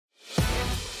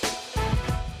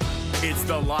It's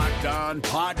the Locked On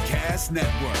Podcast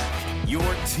Network, your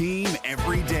team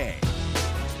every day.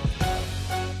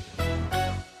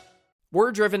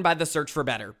 We're driven by the search for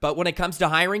better, but when it comes to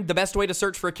hiring, the best way to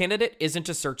search for a candidate isn't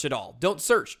to search at all. Don't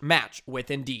search, match with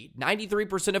Indeed.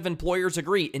 93% of employers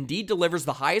agree Indeed delivers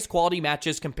the highest quality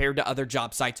matches compared to other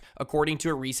job sites, according to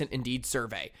a recent Indeed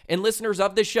survey. And listeners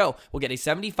of this show will get a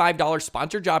 $75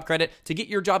 sponsored job credit to get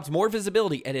your jobs more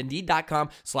visibility at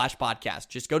Indeed.com/podcast.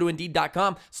 Just go to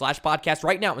Indeed.com/podcast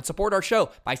right now and support our show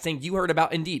by saying you heard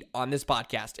about Indeed on this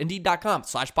podcast.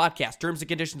 Indeed.com/podcast. Terms and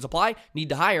conditions apply. Need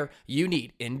to hire? You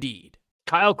need Indeed.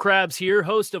 Kyle Krabs here,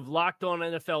 host of Locked On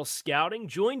NFL Scouting.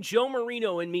 Join Joe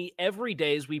Marino and me every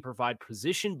day as we provide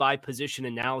position-by-position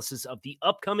analysis of the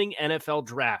upcoming NFL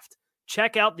Draft.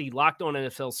 Check out the Locked On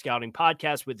NFL Scouting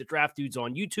podcast with the Draft Dudes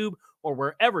on YouTube or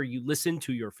wherever you listen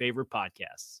to your favorite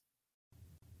podcasts.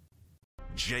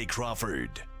 Jay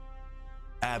Crawford,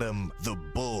 Adam the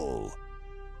Bull,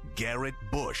 Garrett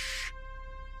Bush,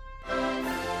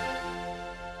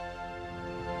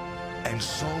 and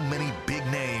so many big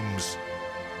names.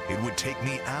 It would take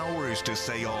me hours to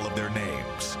say all of their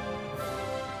names.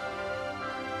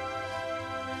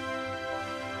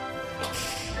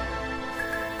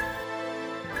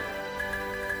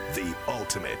 The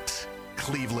ultimate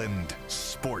Cleveland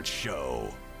sports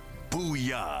show.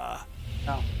 Booyah.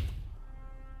 Oh.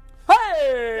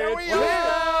 Hey! There we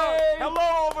are!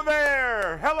 Hello over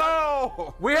there!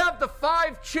 Hello! We have the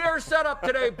 5 chairs set up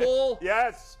today, Bull.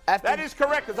 Yes, that is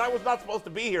correct, because I was not supposed to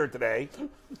be here today.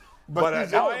 But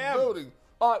now I am.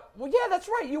 Well, yeah, that's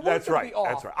right. You were going to be off.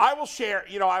 That's right. I will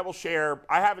share.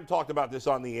 I haven't talked about this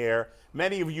on the air.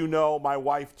 Many of you know my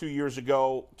wife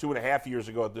 2.5 years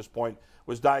ago at this point,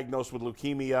 was diagnosed with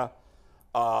leukemia.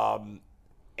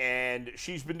 And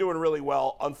she's been doing really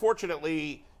well.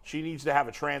 Unfortunately, she needs to have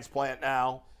a transplant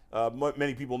now.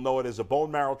 Many people know it as a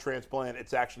bone marrow transplant.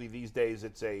 It's actually, these days,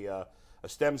 it's a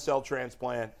stem cell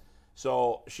transplant.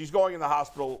 So she's going in the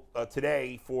hospital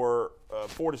today for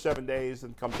 4 to 7 days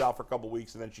and comes out for a couple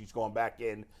weeks, and then she's going back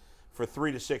in for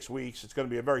 3 to 6 weeks. It's going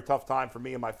to be a very tough time for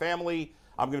me and my family.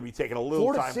 I'm going to be taking a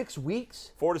little time. 4 to 6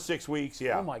 weeks? 4 to 6 weeks,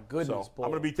 yeah. Oh, my goodness, so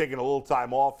I'm going to be taking a little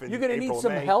time off in April, You're going to need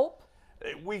some May. help?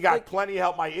 We got plenty of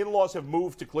help. My in-laws have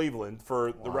moved to Cleveland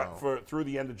for through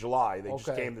the end of July. They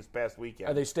just came this past weekend.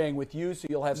 Are they staying with you, so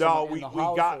you'll have someone in the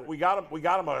house? We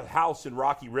got them a house in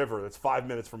Rocky River that's 5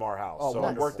 minutes from our house. Oh, so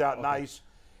it worked out nice,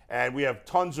 and we have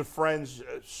tons of friends.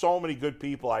 So many good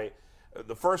people.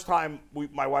 The first time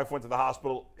my wife went to the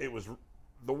hospital, it was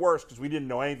the worst because we didn't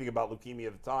know anything about leukemia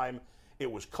at the time.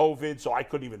 It was COVID, so I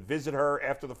couldn't even visit her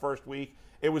after the first week.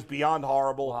 It was beyond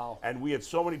horrible. Wow. And we had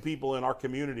so many people in our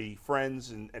community,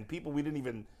 friends and people we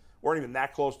weren't even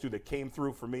that close to, that came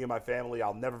through for me and my family.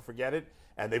 I'll never forget it.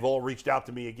 And they've all reached out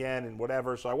to me again and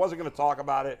whatever. So I wasn't going to talk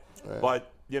about it,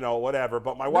 but whatever.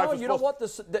 But my wife was what?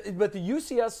 But the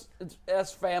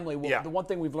UCS family, the one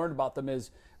thing we've learned about them is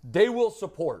they will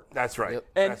support. That's right.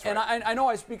 And That's right. And I know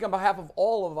I speak on behalf of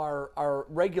all of our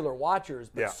regular watchers,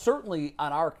 but certainly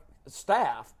on our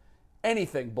staff.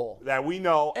 Anything, Bull. That we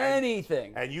know.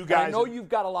 Anything. And you guys. I know you've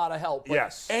got a lot of help. But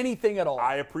yes. Anything at all.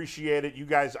 I appreciate it. You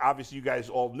guys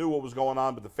all knew what was going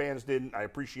on, but the fans didn't. I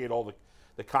appreciate all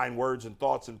the kind words and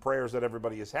thoughts and prayers that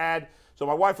everybody has had. So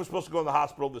my wife was supposed to go in the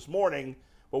hospital this morning,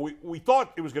 but we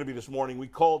thought it was going to be this morning. We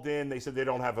called in. They said they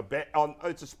don't have a bed.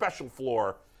 It's a special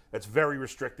floor that's very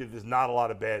restricted. There's not a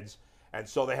lot of beds. And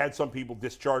so they had some people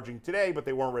discharging today, but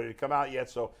they weren't ready to come out yet.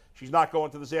 So she's not going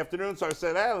to this afternoon. So I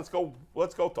said, let's go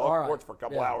talk sports for a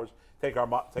couple hours. Take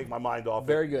my mind off.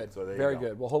 Very good. So very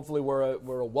good. Well, hopefully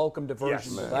we're a welcome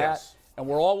diversion to that. Yes. And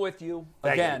we're all with you.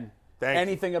 Again,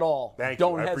 anything at all.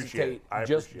 Don't hesitate.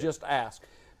 Just ask.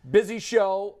 Busy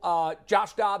show.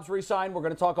 Josh Dobbs re-signed. We're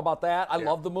going to talk about that. I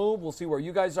love the move. We'll see where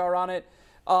you guys are on it.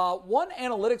 One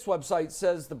analytics website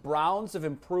says the Browns have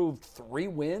improved 3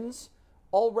 wins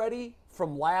already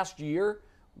from last year.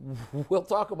 We'll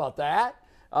talk about that.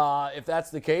 If that's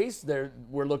the case,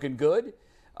 we're looking good.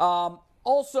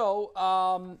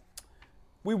 Also,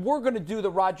 we were going to do the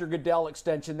Roger Goodell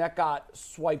extension. That got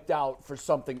swiped out for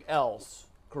something else,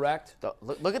 correct?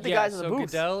 Look at the guys in the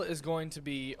booth. Goodell is going to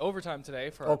be overtime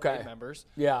today for our paid members.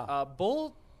 Yeah.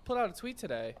 Bull put out a tweet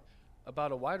today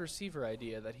about a wide receiver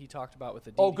idea that he talked about with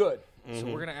the Oh, good. So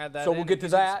we're going to add that So in. we'll get to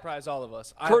He's gonna that. Surprise all of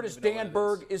us. Curtis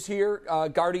Danberg is here,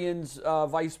 Guardians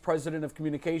Vice President of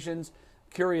Communications.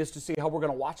 Curious to see how we're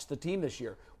going to watch the team this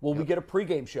year. Will we get a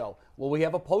pregame show? Will we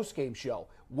have a postgame show?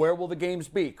 Where will the games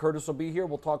be? Curtis will be here.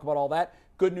 We'll talk about all that.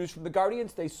 Good news from the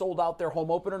Guardians. They sold out their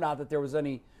home opener. Not that there was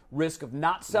any risk of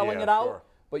not selling it out,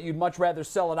 but you'd much rather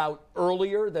sell it out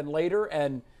earlier than later.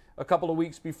 And a couple of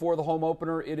weeks before the home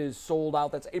opener. It is sold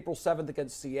out. That's April 7th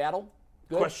against Seattle.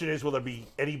 Good. Question is, will there be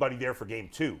anybody there for game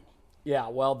 2? Yeah,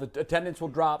 well, the attendance will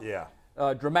drop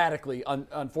dramatically,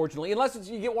 unfortunately, unless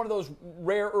you get one of those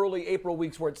rare early April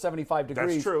weeks where it's 75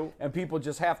 degrees. That's true. And people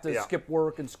just have to skip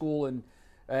work and school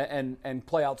and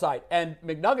play outside. And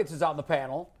McNuggets is on the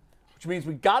panel, which means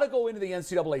we got to go into the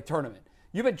NCAA tournament.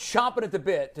 You've been chomping at the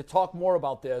bit to talk more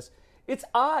about this. It's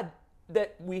odd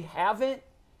that we haven't.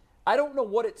 I don't know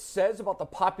what it says about the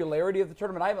popularity of the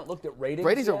tournament. I haven't looked at ratings.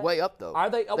 Ratings yet. are way up, though. Are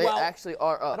they? They actually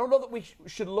are up. I don't know that we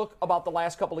should look about the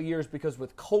last couple of years because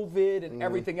with COVID and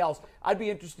everything else, I'd be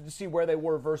interested to see where they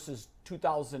were versus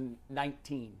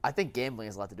 2019. I think gambling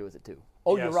has a lot to do with it, too.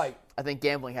 Oh, yes. You're right. I think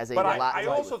gambling has a lot. But I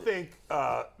also think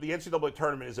the NCAA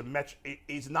tournament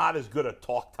is not as good a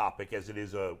talk topic as it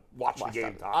is a watch the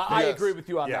game topic. I agree with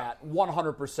you on that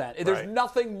 100%. There's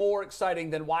nothing more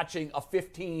exciting than watching a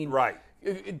 15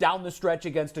 down the stretch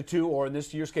against a 2, or in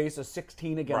this year's case, a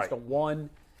 16 against a 1.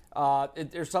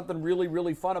 There's something really,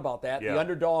 really fun about that. The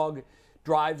underdog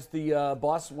drives the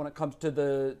bus when it comes to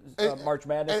the March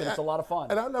Madness, and it's a lot of fun.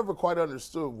 And I never quite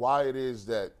understood why it is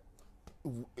that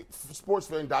sports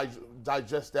fans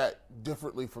digest that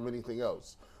differently from anything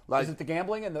else. Is it the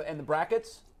gambling and the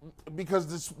brackets?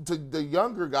 Because to the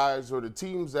younger guys or the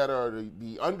teams that are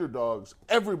the underdogs,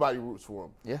 everybody roots for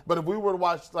them. Yeah. But if we were to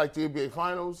watch like the NBA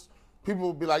Finals, people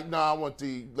would be like, "Nah, I want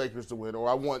the Lakers to win, or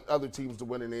I want other teams to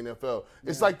win in the NFL."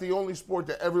 It's like the only sport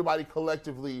that everybody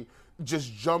collectively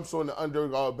just jumps on the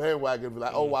underdog bandwagon and be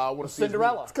like, "Oh wow, I want to see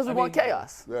Cinderella." It's because we want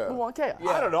chaos. Yeah. We want chaos.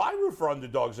 I don't know. I root for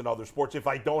underdogs in other sports if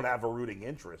I don't have a rooting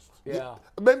interest. Yeah.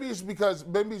 Maybe it's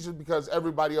just because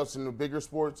everybody else in the bigger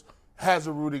sports has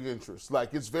a rooting interest.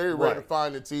 Like, it's very rare to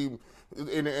find a team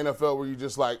in the NFL where you're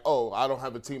just like, "Oh, I don't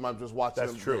have a team. I'm just watching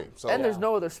them true. game." So, And there's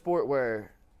no other sport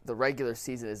where the regular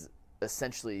season is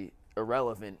essentially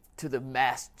irrelevant to the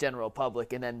mass general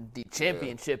public, and then the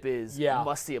championship is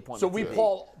must-see appointment. So we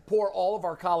pour all of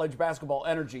our college basketball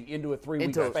energy into a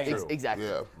 3-week span. Exactly.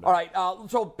 Yeah. All right,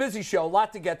 so busy show, a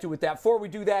lot to get to with that. Before we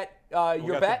do that,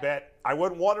 your bet? I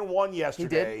went 1-1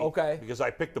 yesterday. He did? Okay. Because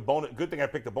I picked the bonus. Good thing I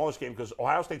picked the bonus game because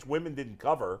Ohio State's women didn't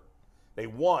cover. They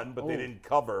won, but they didn't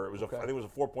cover. It was I think it was a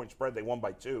 4-point spread. They won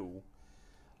by 2.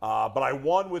 But I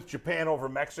won with Japan over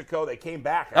Mexico. They came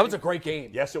back. That was a great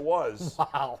game. Yes, it was.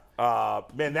 Wow.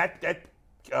 Man, that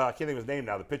I can't think of his name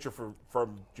now. The pitcher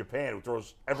from Japan who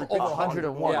throws every pitch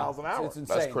 101 miles an hour. It's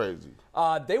insane. that's crazy.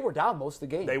 They were down most of the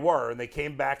game. They were, and they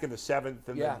came back in the 7th.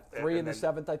 And then 3 in the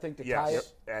 7th, I think, to tie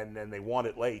it. And then they won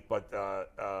it late. But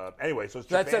anyway, so it's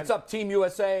that Japan. sets up Team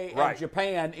USA and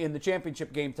Japan in the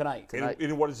championship game tonight.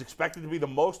 In what is expected to be the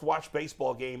most watched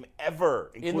baseball game ever,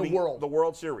 including in the world. The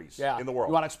World Series. Yeah. In the world.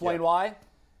 You want to explain why?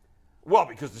 Well,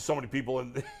 because there's so many people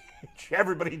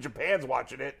everybody in Japan's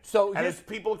watching it. And it's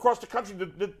people across the country.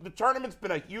 The tournament's been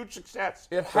a huge success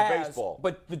for baseball.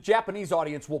 But the Japanese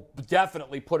audience will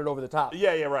definitely put it over the top.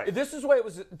 Yeah, right. This is the way it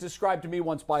was described to me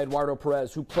once by Eduardo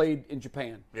Perez, who played in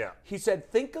Japan. Yeah. He said,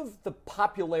 think of the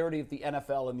popularity of the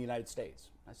NFL in the United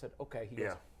States. I said, okay. He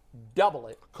goes, double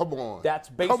it. Come on. That's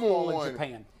baseball in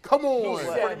Japan. Come on. It's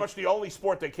pretty much the only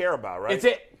sport they care about, right? It's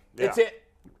it. Yeah.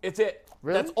 It's it.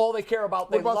 Really? That's all they care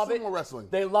about. What They about love sumo it. wrestling?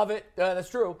 They love it. That's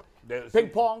true. Ping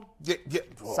pong. Yeah.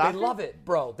 They love it,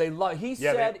 bro. They love. He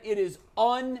said it is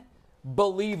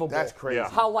unbelievable. That's crazy.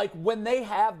 How like when they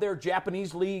have their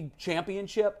Japanese League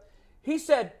championship, he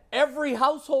said every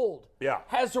household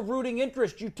has a rooting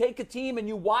interest. You take a team and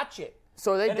you watch it.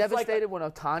 So are they devastated when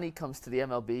Otani comes to the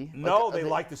MLB? No, they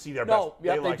like to see their best.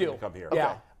 They like do. Him to come here.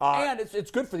 Yeah, and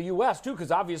it's good for the U.S. too,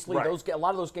 because obviously a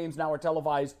lot of those games now are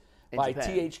televised by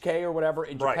Japan. THK or whatever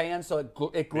in Japan, so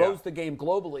it grows the game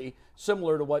globally,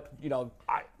 similar to what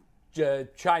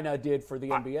China did for the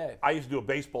NBA. I used to do a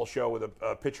baseball show with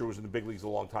a pitcher who was in the big leagues a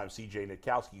long time, C.J.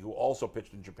 Nitkowski, who also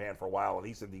pitched in Japan for a while, and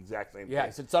he said the exact same thing. Yeah,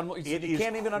 he said you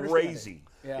can't even understand crazy.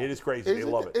 it. It is crazy. They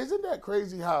love it. Isn't that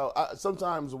crazy how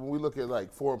sometimes when we look at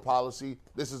like foreign policy,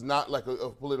 this is not like a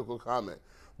political comment,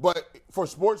 but for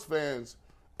sports fans,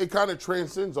 it kind of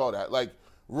transcends all that. Like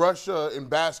Russia in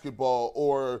basketball,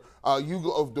 or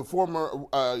of the former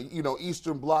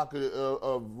Eastern Bloc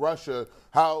of Russia,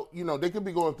 how they could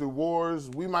be going through wars.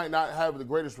 We might not have the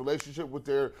greatest relationship with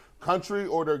their country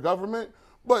or their government,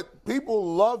 but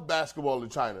people love basketball in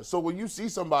China. So when you see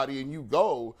somebody and you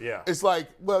go, it's like,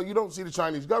 well, you don't see the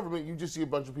Chinese government. You just see a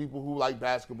bunch of people who like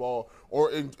basketball, or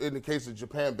in the case of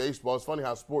Japan, baseball. It's funny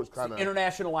how sports kind of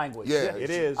international language. Yeah, it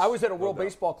is. I was at a World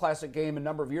Baseball Classic game a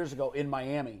number of years ago in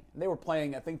Miami. They were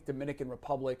playing, I think, Dominican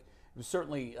Republic. It was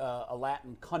certainly a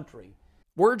Latin country.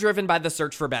 We're driven by the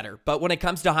search for better, but when it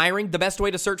comes to hiring, the best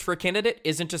way to search for a candidate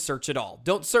isn't to search at all.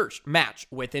 Don't search, match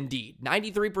with Indeed.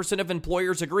 93% of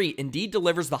employers agree Indeed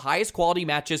delivers the highest quality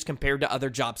matches compared to other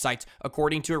job sites,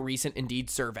 according to a recent Indeed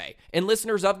survey. And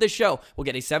listeners of this show will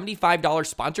get a $75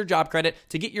 sponsored job credit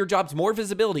to get your jobs more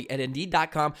visibility at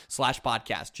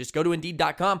Indeed.com/podcast. Just go to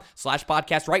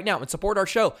Indeed.com/podcast right now and support our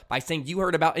show by saying you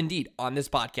heard about Indeed on this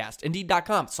podcast.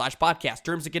 Indeed.com/podcast.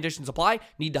 Terms and conditions apply.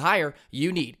 Need to hire?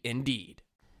 You need Indeed.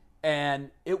 And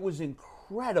it was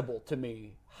incredible to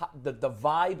me, the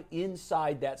vibe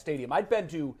inside that stadium. I'd been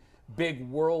to big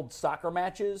world soccer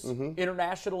matches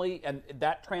internationally, and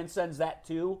that transcends that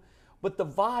too. But the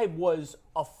vibe was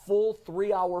a full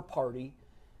 3-hour party.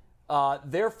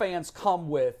 Their fans come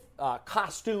with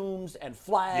costumes and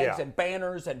flags and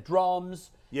banners and drums.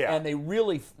 Yeah. And they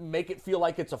really make it feel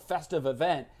like it's a festive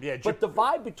event. Yeah, but the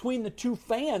vibe between the two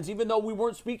fans, even though we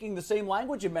weren't speaking the same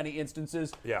language in many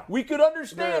instances, we could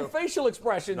understand facial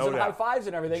expressions and high fives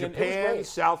and everything. Japan, and it was great.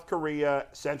 South Korea,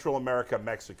 Central America,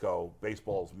 Mexico,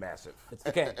 baseball's massive.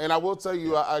 And I will tell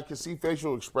you, I can see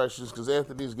facial expressions because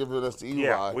Anthony's giving us the EY.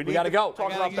 Yeah, we got to go.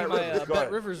 Talk about Bet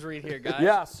Rivers read here, guys.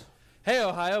 Yes. Hey,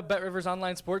 Ohio, Bet Rivers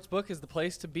Online Sportsbook is the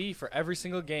place to be for every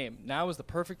single game. Now is the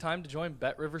perfect time to join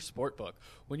Bet Rivers Sportbook.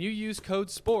 When you use code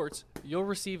SPORTS, you'll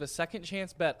receive a second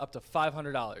chance bet up to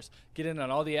 $500. Get in on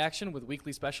all the action with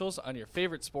weekly specials on your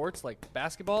favorite sports like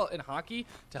basketball and hockey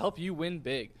to help you win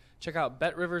big. Check out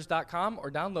BetRivers.com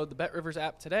or download the BetRivers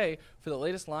app today for the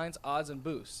latest lines, odds, and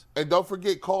boosts. And don't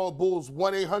forget, call Bull's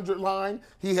 1-800 line.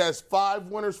 He has 5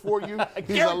 winners for you.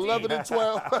 He's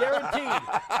 11-12. Guaranteed.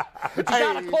 But you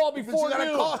got to call before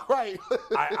noon. Right.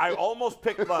 I almost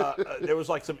picked there was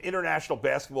like some international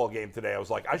basketball game today. I was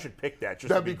like, I should pick that just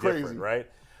That'd to be crazy. Different, right?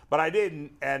 But I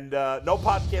didn't. And no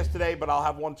podcast today, but I'll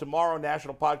have one tomorrow,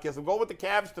 national podcast. I'm going with the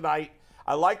Cavs tonight.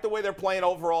 I like the way they're playing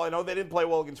overall. I know they didn't play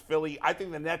well against Philly. I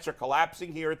think the Nets are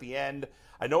collapsing here at the end.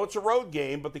 I know it's a road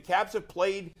game, but the Cavs have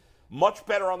played much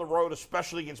better on the road,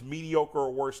 especially against mediocre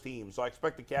or worse teams. So I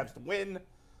expect the Cavs to win.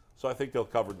 So I think they'll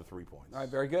cover the 3 points. All right,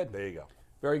 very good. There you go.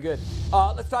 Very good.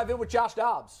 Let's dive in with Josh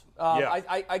Dobbs.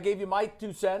 I gave you my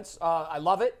 2 cents. I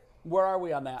love it. Where are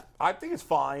we on that? I think it's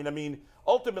fine. I mean,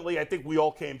 ultimately, I think we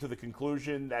all came to the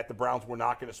conclusion that the Browns were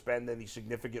not going to spend any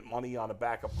significant money on a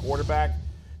backup quarterback.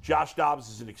 Josh Dobbs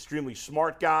is an extremely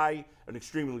smart guy, an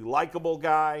extremely likable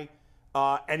guy,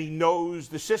 and he knows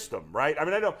the system, right? I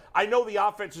mean, I know the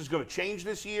offense is going to change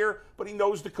this year, but he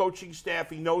knows the coaching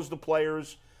staff, he knows the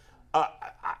players.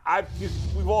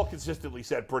 We've all consistently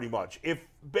said pretty much if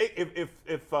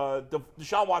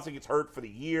Deshaun Watson gets hurt for the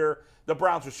year, the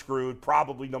Browns are screwed,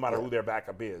 probably no matter who their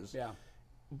backup is. Yeah.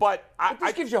 But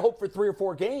this gives you hope for 3 or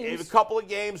 4 games. In a couple of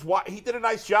games. He did a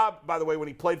nice job, by the way, when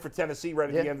he played for Tennessee right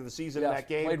at the end of the season in that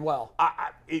game. Played well.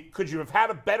 Could you have had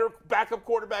a better backup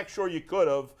quarterback? Sure, you could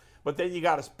have. But then you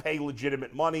got to pay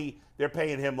legitimate money. They're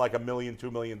paying him like $1 million,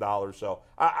 $2 million. So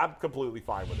I'm completely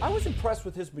fine with it. I was impressed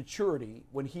with his maturity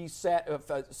when he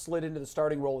slid into the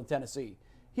starting role in Tennessee.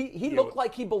 He looked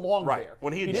like he belonged there.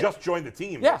 When he had just joined the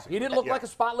team. Yeah, he didn't look like a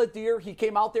spotlight deer. He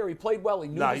came out there. He played well. He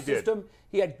knew the system.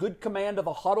 He had good command of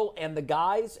a huddle and the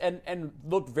guys and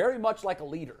looked very much like a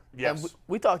leader. Yes. And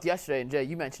we talked yesterday, and Jay,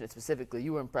 you mentioned it specifically.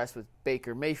 You were impressed with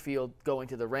Baker Mayfield going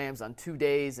to the Rams on 2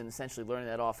 days and essentially learning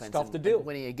that offense and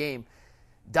winning a game.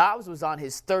 Dobbs was on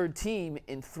his 3rd team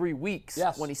in 3 weeks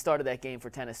when he started that game for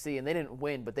Tennessee, and they didn't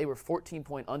win, but they were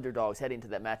 14-point underdogs heading into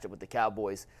that matchup with the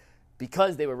Cowboys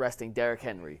because they were resting Derrick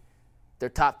Henry, their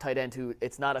top tight end, who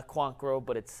it's not a Quankro,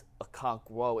 but it's a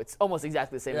Conkro. It's almost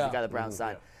exactly the same as the guy the Browns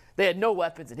signed. Yeah. They had no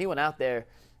weapons, and he went out there,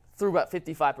 threw about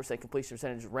 55% completion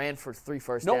percentage, ran for 3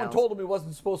 first downs. No one told him he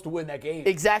wasn't supposed to win that game.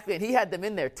 Exactly, and he had them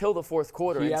in there till the 4th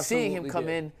quarter. And seeing him come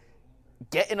in,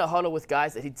 get in a huddle with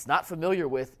guys that he's not familiar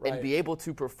with, and be able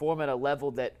to perform at a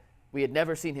level that we had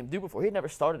never seen him do before. He had never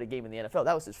started a game in the NFL.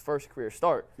 That was his first career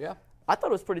start. Yeah. I thought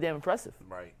it was pretty damn impressive.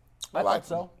 Right. I thought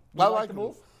so. I like the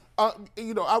move.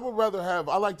 I would rather have.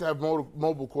 I like to have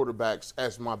mobile quarterbacks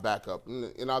as my backup,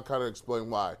 and I'll kind of explain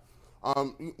why.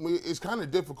 It's kind of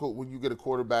difficult when you get a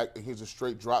quarterback and he's a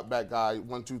straight drop back guy,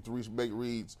 1, 2, 3, make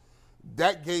reads.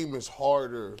 That game is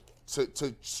harder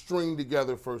to string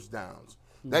together first downs.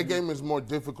 That game is more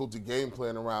difficult to game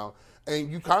plan around, and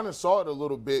you kind of saw it a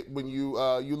little bit when you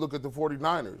look at the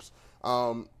 49ers.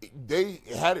 They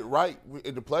had it right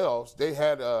in the playoffs. They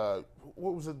had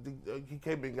what was it? He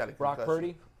came in and got a concussion. Brock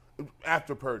Purdy?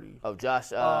 After Purdy. Oh, Josh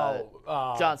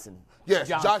Johnson. Yes,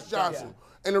 Josh Johnson. Yeah.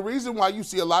 And the reason why you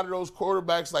see a lot of those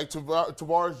quarterbacks like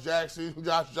Tavares Jackson,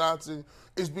 Josh Johnson,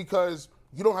 is because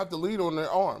you don't have to lead on their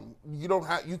arm.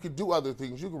 You can do other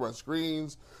things. You can run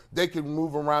screens. They can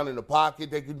move around in the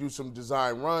pocket. They can do some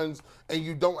design runs. And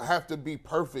you don't have to be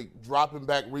perfect, dropping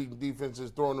back, reading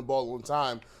defenses, throwing the ball on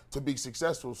time to be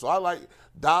successful. So I like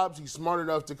Dobbs. He's smart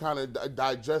enough to kind of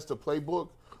digest a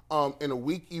playbook in a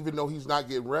week, even though he's not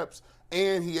getting reps.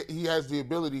 And he has the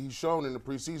ability he's shown in the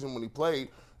preseason when he played.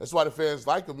 That's why the fans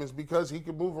like him, is because he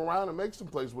can move around and make some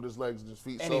plays with his legs and his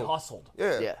feet. And he hustled.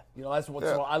 Yeah. That's what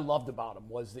I loved about him,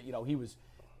 was that, he was,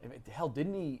 hell,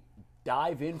 didn't he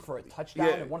dive in for a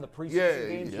touchdown in one of the preseason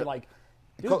games? You're like,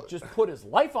 dude just put his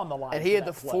life on the line. And he had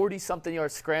the 40-something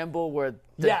yard scramble where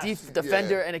the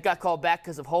defender, and it got called back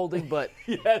because of holding, but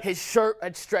his shirt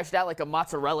had stretched out like a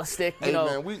mozzarella stick,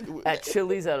 at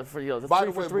Chili's for the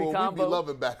 3-for-3 combo. We be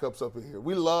loving backups up in here.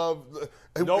 We love.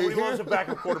 Nobody loves a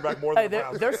backup quarterback more than the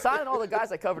Browns. They're signing all the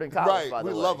guys I covered in college, by the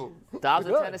way. We love them. Dobbs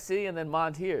in Tennessee and then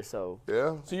Mond here, so.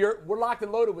 Yeah. So we're locked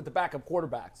and loaded with the backup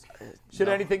quarterbacks. Should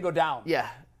anything go down.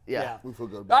 Yeah. We feel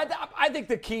good. I think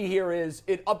the key here is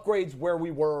it upgrades where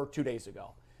we were 2 days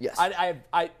ago. Yes.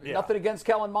 Nothing against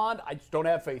Kellen Mond. I just don't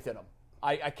have faith in him.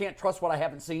 I can't trust what I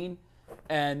haven't seen.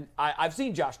 And I've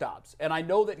seen Josh Dobbs, and I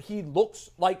know that he looks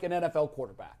like an NFL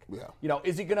quarterback. Yeah.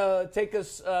 Is he going to take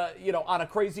us, on a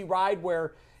crazy ride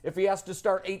where if he has to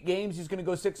start 8 games, he's going to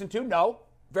go 6-2? No,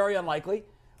 very unlikely.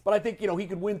 But I think, he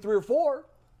could win 3 or 4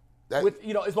 with,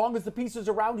 as long as the pieces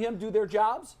around him do their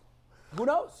jobs. Who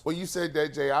knows? Well, you said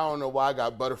that, Jay. I don't know why I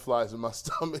got butterflies in my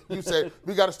stomach. You said,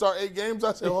 we got to start 8 games?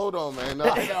 I said, hold on, man. No.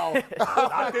 I know.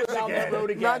 Not go down that road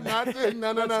again. Not this.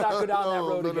 No. Let's not go down that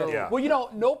road again. Yeah.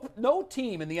 Well, no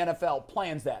team in the NFL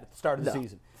plans that at the start of the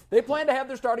season. They plan to have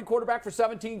their starting quarterback for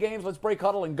 17 games. Let's break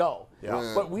huddle and go.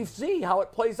 Yeah. But we see how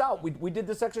it plays out. We did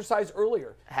this exercise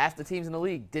earlier. Half the teams in the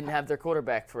league didn't have their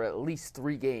quarterback for at least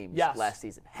 3 games last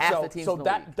season. Half the teams in the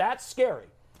league. So that's scary.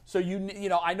 So,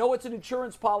 I know it's an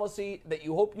insurance policy that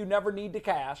you hope you never need to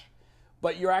cash,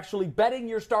 but you're actually betting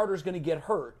your starter's going to get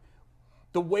hurt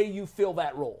the way you fill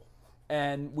that role.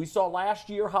 And we saw last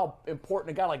year how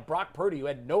important a guy like Brock Purdy, who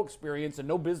had no experience and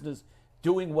no business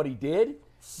doing what he did,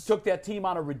 took that team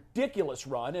on a ridiculous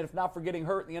run. And if not for getting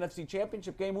hurt in the NFC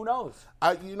Championship game, who knows?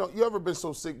 You ever been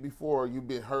so sick before, you've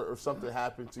been hurt or something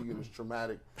happened to you that's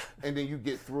traumatic, and then you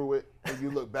get through it and you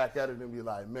look back at it and be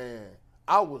like, man,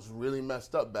 I was really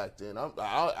messed up back then.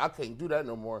 I can't do that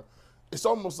no more. It's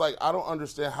almost like I don't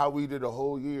understand how we did a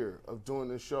whole year of doing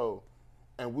this show,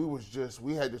 and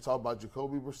we had to talk about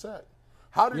Jacoby Brissett.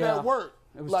 How did that work?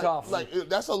 It was tough.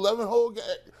 That's 11 whole games.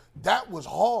 That was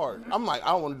hard. I'm like, I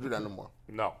don't want to do that no more.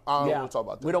 No. I don't want to talk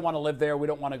about that. We don't want to live there. We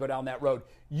don't want to go down that road.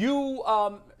 You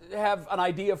have an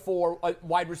idea for a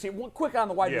wide receiver. One quick on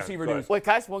the wide receiver news. Wait,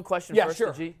 can I ask one question first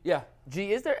sure. to G? Yeah.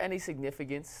 G, is there any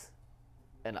significance,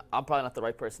 and I'm probably not the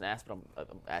right person to ask, but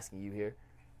I'm asking you here,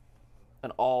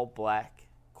 an all-black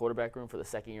quarterback room for the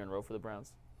second year in a row for the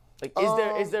Browns? Like,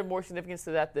 is there more significance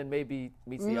to that than maybe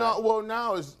meets the eye? Well,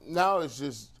 now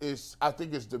I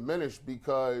think it's diminished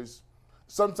because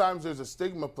sometimes there's a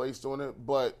stigma placed on it,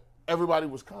 but everybody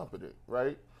was competent,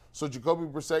 right? So Jacoby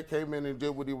Brissett came in and did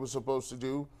what he was supposed to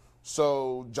do.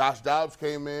 So Josh Dobbs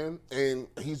came in, and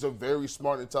he's a very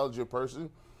smart, intelligent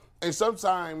person. And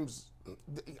sometimes,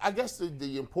 I guess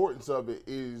the importance of it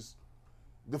is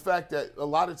the fact that a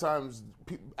lot of times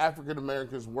African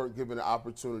Americans weren't given an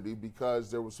opportunity because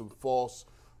there was some false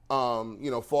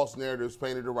narratives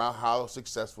painted around how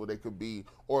successful they could be,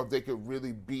 or if they could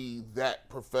really be that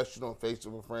professional face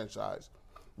of a franchise.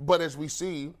 But as we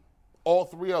see, all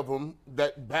 3 of them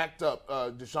that backed up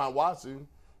Deshaun Watson,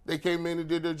 they came in and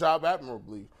did their job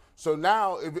admirably. So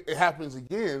now, if it happens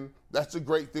again, that's a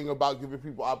great thing about giving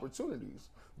people opportunities.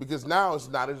 Because now it's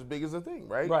not as big as a thing,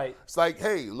 right? Right. It's like,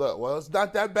 hey, look, well, it's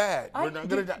not that bad.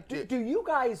 Do you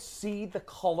guys see the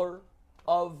color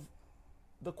of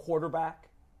the quarterback?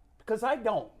 Because I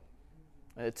don't.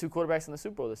 2 quarterbacks in the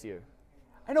Super Bowl this year.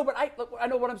 I know, but I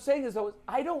know what I'm saying is, though,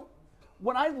 I don't.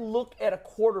 When I look at a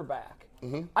quarterback,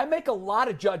 I make a lot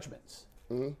of judgments.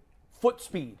 Foot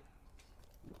speed,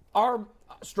 arm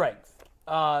strength,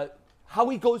 how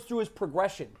he goes through his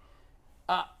progression.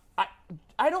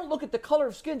 I don't look at the color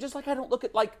of skin just like I don't look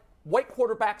at like white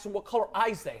quarterbacks and what color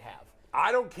eyes they have.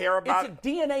 I don't care about it's a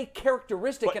DNA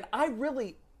characteristic, and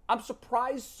I'm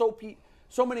surprised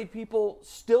so many people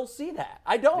still see that.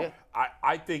 I don't.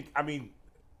 Yeah. I mean,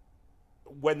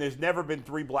 when there's never been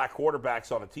 3 black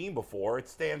quarterbacks on a team before, it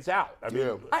stands out. I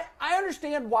mean, I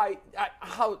understand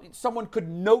how someone could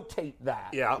notate that.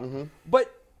 Yeah.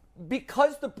 But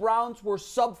because the Browns were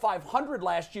sub 500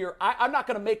 last year, I'm not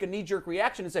going to make a knee-jerk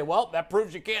reaction and say, well, that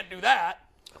proves you can't do that.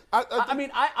 I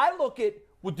mean, I look at,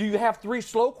 well, do you have 3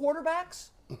 slow quarterbacks?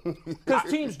 Because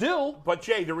teams do. But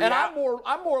Jay, and I'm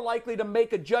more likely to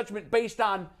make a judgment based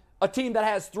on a team that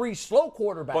has 3 slow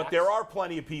quarterbacks. But there are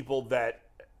plenty of people that,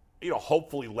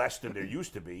 hopefully less than there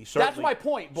used to be. That's my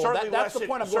point, Bull. That's the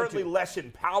point I'm going to. Certainly less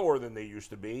in power than they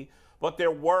used to be. But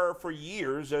there were, for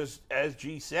years, as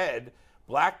G said,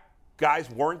 black guys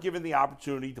weren't given the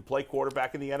opportunity to play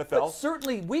quarterback in the NFL. But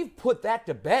certainly we've put that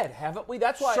to bed, haven't we?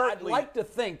 That's why I'd like to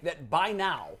think that by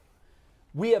now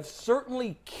we have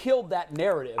certainly killed that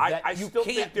narrative that you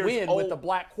can't win with the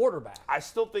black quarterback. I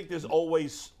still think there's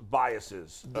always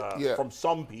biases from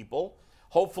some people,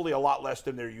 hopefully a lot less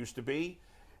than there used to be.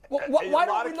 Well, why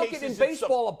don't we look at in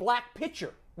baseball a black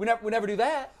pitcher? We never do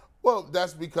that. Well,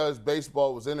 that's because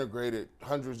baseball was integrated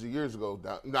hundreds of years ago.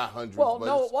 Not hundreds. Well, but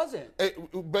no, it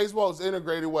wasn't. Baseball was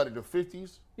integrated, in the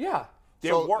 50s? Yeah.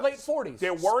 Late 40s.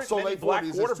 There weren't many black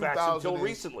quarterbacks until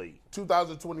recently.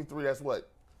 2023, that's what?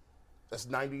 That's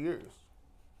 90 years.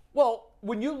 Well,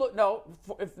 when you look,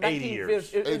 80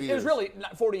 years. It was really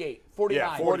 48, 49.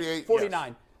 Yeah, 48.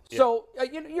 49. Yes. So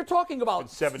you're talking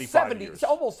about 75 years.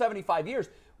 Almost 75 years.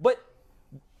 But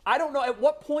I don't know, at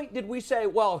what point did we say,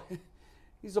 well,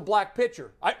 he's a black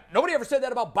pitcher? Nobody ever said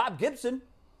that about Bob Gibson.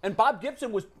 And Bob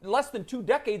Gibson was less than 2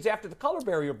 decades after the color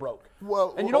barrier broke.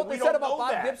 Well, and you know what they said about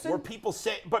Bob Gibson? Where people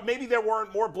say, but maybe there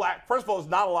weren't more black. First of all, there's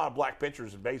not a lot of black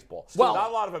pitchers in baseball. Well, not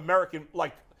a lot of American,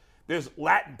 there's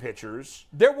Latin pitchers.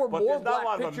 There were more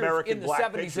black pitchers in the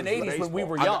 70s and 80s when we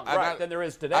were young than there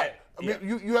is today.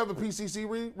 You have a PCC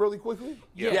read really quickly?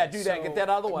 Yeah, do that. Get that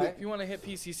out of the way. If you want to hit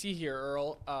PCC here,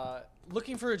 Earl,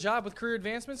 looking for a job with career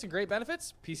advancements and great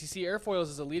benefits? PCC Airfoils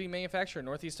is a leading manufacturer in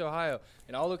Northeast Ohio.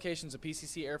 And all locations of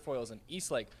PCC Airfoils in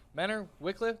Eastlake, Menor,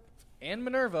 Wickliffe, and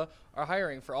Minerva are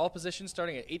hiring for all positions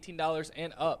starting at $18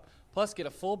 and up. Plus, get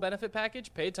a full benefit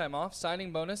package, paid time off,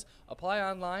 signing bonus. Apply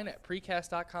online at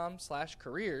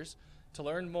precast.com/careers to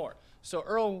learn more. So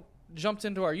Earl jumped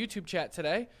into our YouTube chat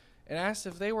today and asked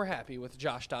if they were happy with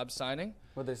Josh Dobbs signing.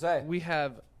 What'd they say? We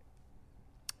have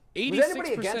 86%. Was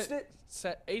anybody against it?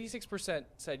 86%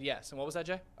 said yes. And what was that,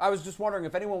 Jay? I was just wondering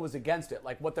if anyone was against it,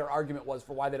 what their argument was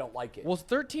for why they don't like it. Well,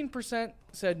 13%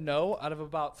 said no out of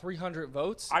about 300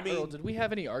 votes. Earl, did we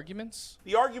have any arguments?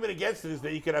 The argument against it is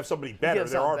that you could have somebody better.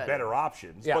 There are better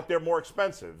options, but they're more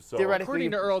expensive. So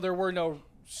according to Earl, there were no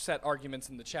set arguments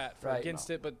in the chat for against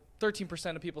it, but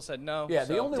 13% of people said no. Yeah,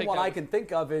 the only one I can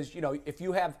think of is, if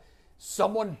you have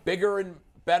someone bigger and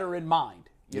better in mind.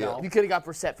 You know? You could have got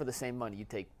Brissett for the same money. You'd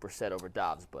take Brissett over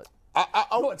Dobbs, but...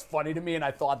 It's funny to me, and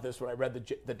I thought this when I read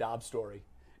the Dobbs story.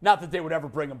 Not that they would ever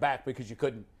bring him back because you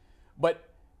couldn't, but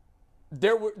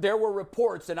there were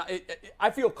reports, and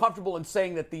I feel comfortable in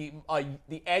saying that the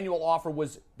annual offer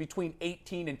was between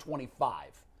 18 and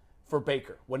 25 for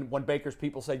Baker. When Baker's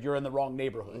people said you're in the wrong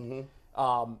neighborhood,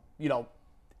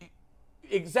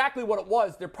 exactly what it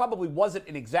was. There probably wasn't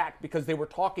an exact because they were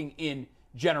talking in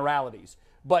generalities.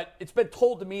 But it's been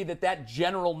told to me that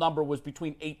general number was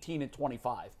between 18 and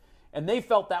 25. And they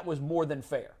felt that was more than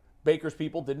fair. Baker's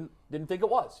people didn't think it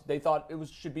was. They thought it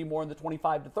should be more in the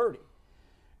 25 to 30.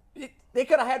 They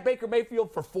could have had Baker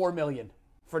Mayfield for $4 million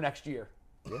for next year.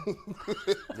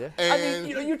 Yeah. I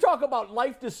mean, you talk about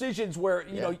life decisions where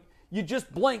you just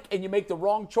blink and you make the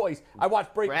wrong choice. I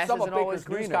watched some of Baker's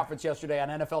news conference yesterday on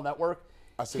NFL Network.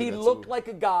 He looked like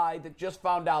a guy that just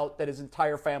found out that his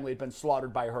entire family had been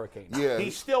slaughtered by a hurricane. Yeah. He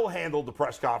still handled the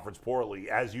press conference poorly,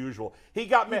 as usual. He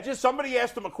got mad. Somebody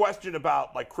asked him a question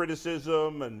about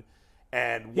criticism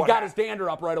and he got his dander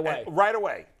up right away. Right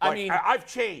away. I've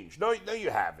changed. No,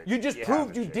 you haven't. You just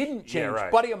proved you didn't change. Yeah, right.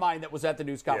 A buddy of mine that was at the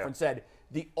news conference said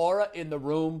the aura in the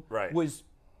room was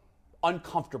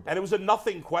uncomfortable. And it was a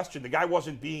nothing question. The guy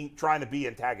wasn't trying to be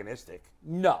antagonistic.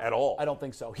 No. At all. I don't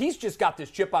think so. He's just got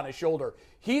this chip on his shoulder.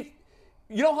 You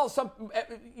know how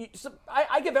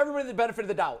I give everybody the benefit of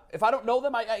the doubt. If I don't know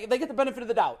them, they get the benefit of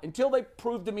the doubt until they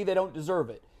prove to me they don't deserve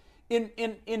it.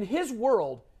 In his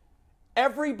world,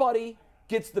 everybody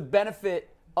gets the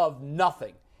benefit of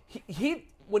nothing.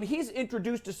 When he's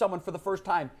introduced to someone for the first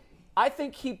time, I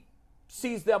think he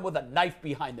sees them with a knife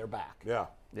behind their back. Yeah.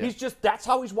 He's that's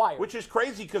how he's wired. Which is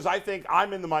crazy because I think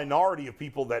I'm in the minority of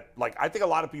people that, I think a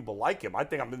lot of people like him. I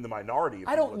think I'm in the minority of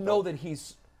people. I don't know that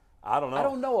he's... I don't know. I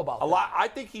don't know about that. I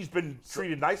think he's been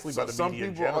treated nicely by the media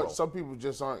in general. Some people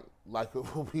just aren't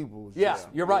likable people. Yeah,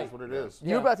 you're right. That's what it is.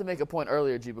 You were about to make a point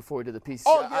earlier, G, before we did the piece.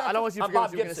 Oh, yeah. I don't want you to forget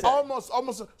what you were going to say.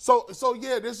 Almost. So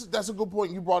yeah, that's a good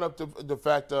point. You brought up the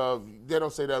fact of they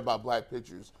don't say that about black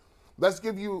pitchers. Let's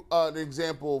give you an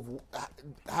example of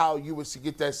how you would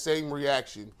get that same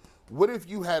reaction. What if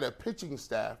you had a pitching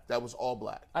staff that was all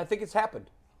black? I think it's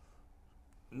happened.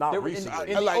 Not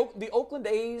recently. The Oakland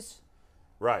A's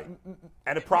Right.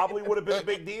 And it probably would have been a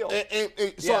big deal.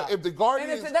 So if the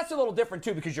Guardians... And that's a little different,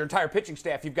 too, because your entire pitching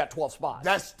staff, you've got 12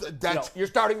 spots. That's your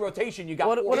starting rotation, you got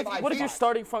 4 or 5 spots. What if your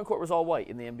starting front court was all white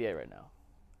in the NBA right now?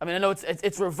 I mean, I know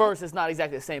it's reverse. It's not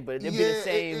exactly the same, but it'd be the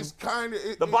same. It's kind of...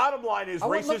 The bottom line is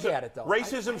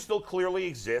racism still clearly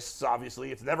exists,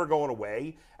 obviously. It's never going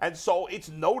away. And so it's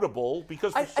notable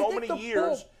because for so many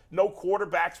years, no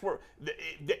quarterbacks were...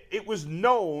 It was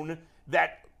known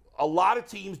that a lot of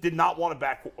teams did not want a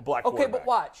black quarterback. Okay, but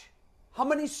watch. How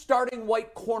many starting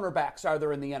white cornerbacks are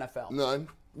there in the NFL?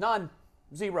 None.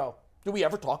 0. Do we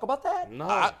ever talk about that? No.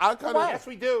 I kind of... Yes,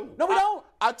 we do. No, we don't.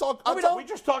 We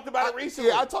just talked about it recently.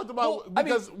 Yeah, I talked about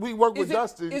because we work with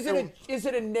Dustin. Is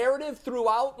it a narrative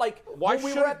throughout? Like why when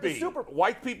we should were at it be? The Super Bowl?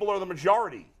 White people are the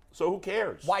majority, so who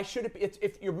cares? Why should it be?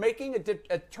 If you're making a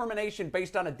determination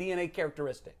based on a DNA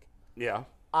characteristic,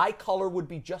 eye color would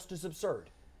be just as absurd.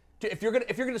 If you're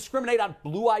gonna discriminate on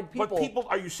blue-eyed people, but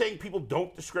are you saying people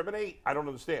don't discriminate? I don't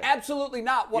understand. Absolutely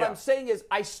not. What I'm saying is,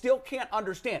 I still can't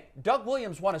understand. Doug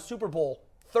Williams won a Super Bowl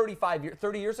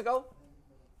 30 years ago,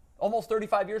 almost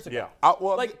 35 years ago. Yeah.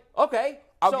 Okay.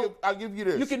 I'll give you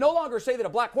this. You can no longer say that a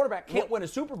black quarterback can't win a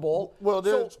Super Bowl.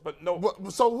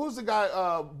 So who's the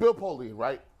guy? Bill Polian,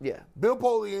 right? Yeah. Bill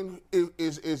Polian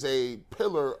is a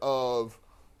pillar of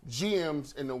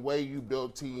GMs in the way you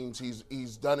build teams.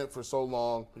 He's done it for so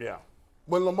long. Yeah.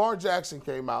 When Lamar Jackson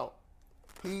came out,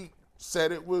 he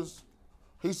said,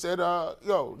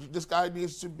 this guy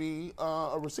needs to be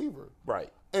a receiver.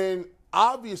 Right. And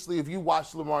obviously, if you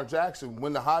watch Lamar Jackson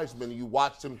win the Heisman, you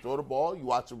watched him throw the ball, you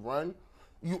watched him run,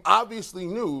 you obviously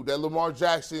knew that Lamar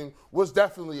Jackson was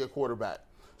definitely a quarterback.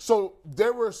 So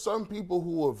there were some people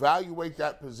who evaluate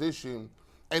that position,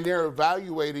 and they're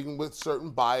evaluating with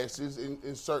certain biases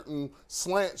and certain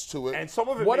slants to it. And some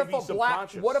of it may be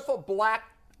subconscious. What if a black,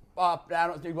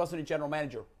 he wasn't a general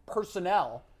manager,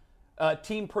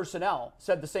 team personnel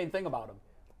said the same thing about him?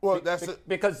 Well,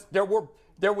 because there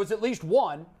was at least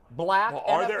one black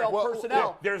NFL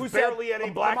personnel. There's barely any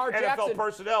black NFL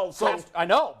personnel. So I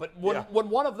know, but when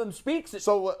one of them speaks, it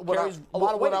carries a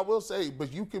lot of weight. What I will say,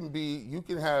 but you can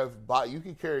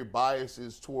carry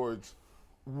biases towards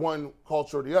one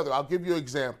culture or the other. I'll give you an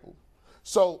example.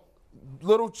 So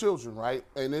little children, right?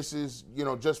 And this is,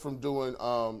 just from doing,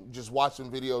 just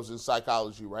watching videos in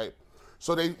psychology, right?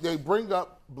 So they bring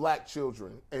up black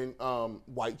children and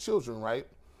white children, right?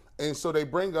 And so they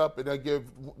bring up and they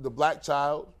give the black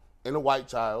child and the white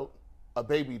child a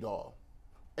baby doll.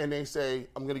 And they say,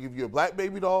 I'm going to give you a black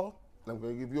baby doll and I'm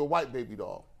going to give you a white baby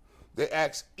doll. They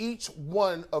ask each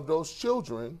one of those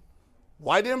children,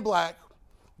 white and black,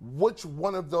 which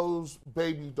one of those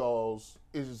baby dolls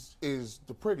is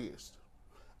the prettiest.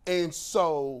 And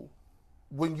so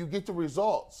when you get the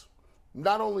results,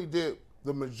 not only did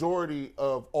the majority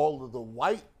of all of the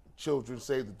white children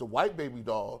say that the white baby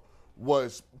doll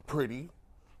was pretty,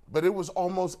 but it was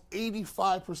almost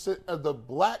 85% of the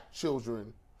black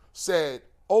children said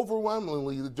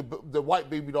overwhelmingly the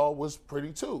white baby doll was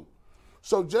pretty too.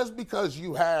 So just because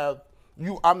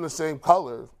I'm the same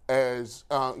color as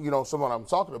someone I'm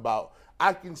talking about,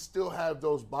 I can still have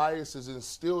those biases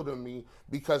instilled in me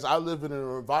because I live in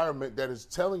an environment that is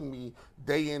telling me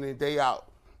day in and day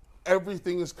out.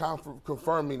 Everything is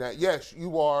confirming that, yes,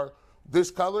 you are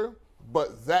this color,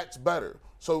 but that's better.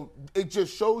 So it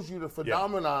just shows you the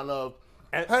phenomenon of,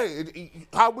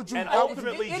 how would you... And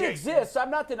ultimately, it exists.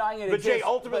 I'm not denying it exists. But Jay,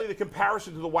 ultimately, the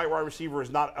comparison to the white wide receiver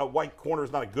a white corner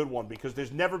is not a good one because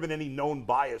there's never been any known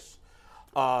bias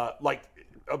about,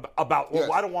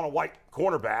 I don't want a white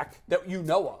cornerback. That you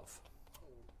know of.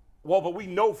 Well, but we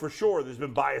know for sure there's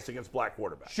been bias against black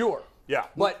quarterbacks. Sure. Yeah.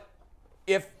 But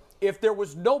if there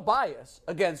was no bias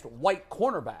against white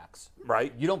cornerbacks,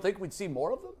 right? You don't think we'd see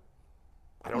more of them?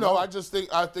 I don't know. I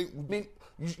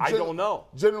don't know.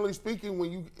 Generally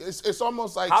speaking, it's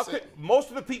almost like most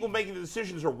of the people making the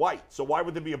decisions are white. So why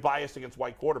would there be a bias against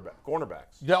white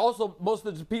cornerbacks? Also, most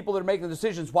of the people that are making the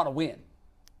decisions want to win.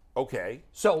 Okay.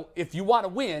 So if you want to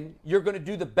win, you're going to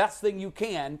do the best thing you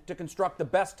can to construct the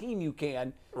best team you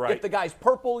can. Right. If the guy's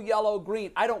purple, yellow,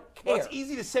 green, I don't care. Well, it's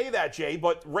easy to say that, Jay,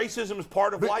 but racism is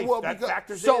part of life. That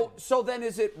factors in. So then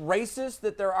is it racist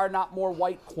that there are not more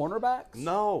white cornerbacks?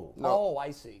 No. Oh,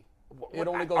 I see. It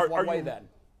only goes one way then.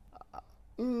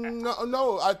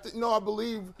 No, I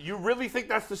believe. You really think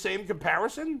that's the same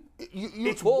comparation?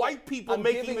 It's Bull, white people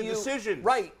making the decisions.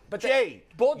 Right. But Jay,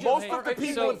 most of the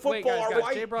people in football are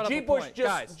white. Jay brought up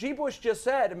G. Bush just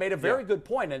said and made a very good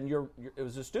point, and it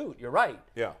was astute. You're right.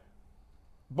 Yeah.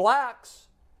 Blacks,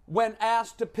 when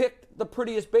asked to pick the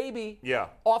prettiest baby,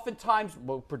 oftentimes,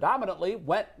 predominantly,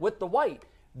 went with the white.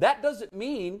 That doesn't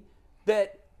mean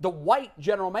that the white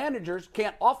general managers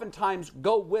can't oftentimes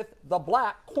go with the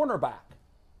black cornerback.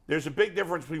 There's a big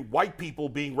difference between white people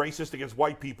being racist against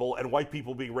white people and white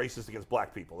people being racist against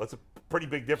black people. That's a pretty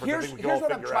big difference. Here's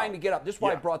what I'm trying to get up. This is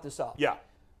why I brought this up. Yeah.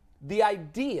 The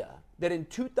idea that in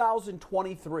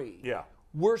 2023,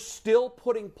 we're still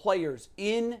putting players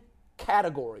in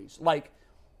categories. Like,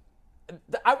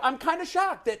 I'm kind of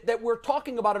shocked that we're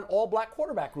talking about an all-black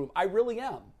quarterback room. I really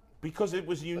am. Because it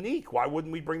was unique. Why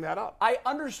wouldn't we bring that up? I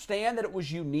understand that it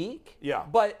was unique. Yeah.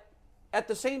 But at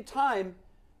the same time,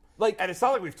 and it's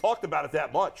not like we've talked about it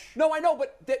that much. No, I know,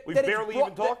 but we barely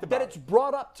even talked about that it's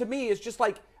brought up to me is just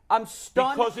like I'm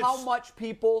stunned how much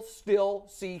people still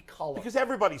see color. Because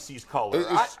everybody sees color.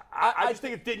 I just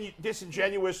think it's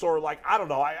disingenuous or like I don't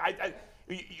know.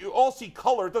 You all see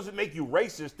color. It doesn't make you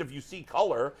racist if you see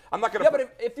color. I'm not going to. Yeah,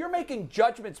 but if you're making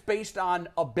judgments based on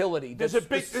ability, there's a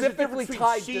difference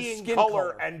between seeing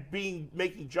color and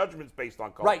making judgments based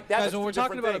on color. Right. Guys, when we're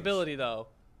talking about ability, though,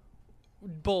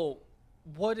 Bull,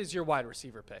 what is your wide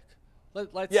receiver pick?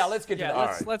 Let's get to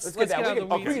that. Let's get out of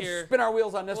the weeds here. We can spin our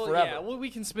wheels on this forever. Yeah, we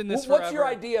can spin this forever. What's your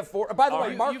idea for? By the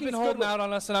way, Marquise you've been holding out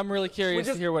on us, and I'm really curious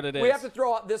to hear what it is. We have to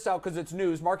throw this out because it's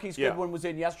news. Marquise Goodwin was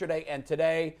in yesterday and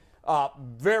today.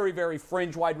 Very, very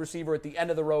fringe wide receiver at the end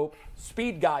of the rope.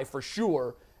 Speed guy for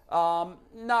sure.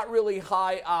 Not really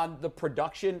high on the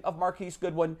production of Marquise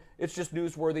Goodwin. It's just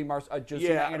newsworthy.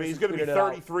 He's going to be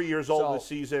 33 years old this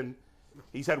season.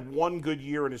 He's had one good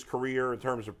year in his career in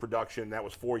terms of production. That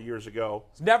was 4 years ago.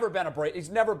 He's never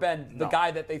been the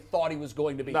guy that they thought he was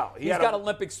going to be. No, he's got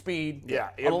Olympic speed. Yeah,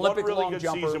 he had one really good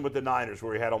season with the Niners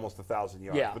where he had almost 1,000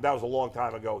 yards. Yeah. But that was a long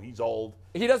time ago. He's old.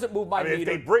 He doesn't move my meter. If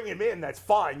they bring him in, that's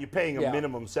fine. You're paying a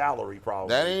minimum salary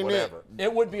probably. That ain't whatever.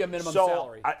 It would be a minimum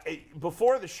salary.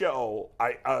 Before the show,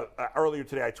 earlier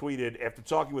today I tweeted, after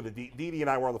talking with Didi and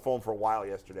I were on the phone for a while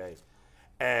yesterday,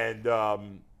 and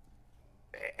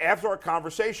after our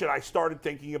conversation, I started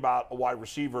thinking about a wide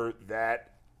receiver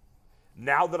that,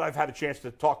 now that I've had a chance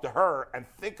to talk to her and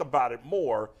think about it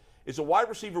more, is a wide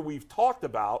receiver we've talked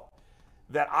about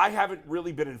that I haven't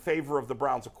really been in favor of the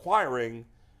Browns acquiring.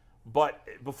 But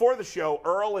before the show,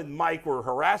 Earl and Mike were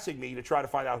harassing me to try to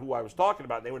find out who I was talking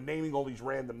about. They were naming all these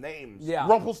random names. Yeah.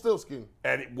 Rumpelstiltskin.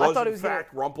 And it was, in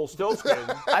fact, Rumpelstiltskin.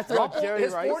 I thought Jerry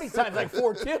his Rice. 40 times like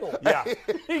 4-2. Yeah.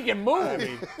 He can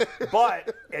move.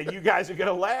 And you guys are going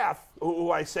to laugh who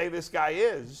I say this guy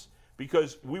is,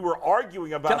 because we were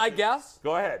arguing about. Can I guess?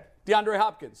 Go ahead. DeAndre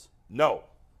Hopkins. No.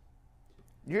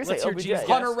 You're going to say OBJ.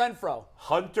 Hunter Renfrow.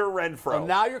 Hunter Renfrow. So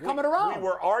now you're coming around. We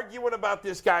were arguing about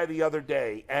this guy the other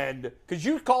day, and because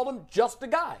you called him just a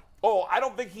guy. Oh, I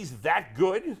don't think he's that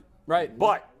good. Right.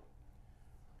 But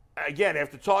again,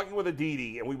 after talking with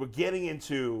Aditi, and we were getting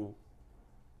into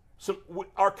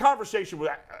our conversation,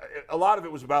 a lot of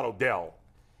it was about Odell,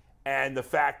 and the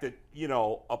fact that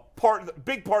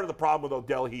big part of the problem with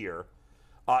Odell here.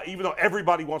 Even though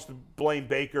everybody wants to blame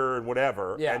Baker and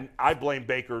whatever, and I blame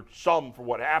Baker some for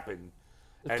what happened.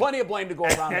 There's plenty of blame to go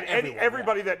around. And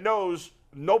everybody that knows,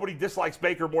 nobody dislikes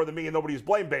Baker more than me, and nobody has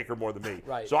blamed Baker more than me.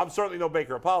 Right. So I'm certainly no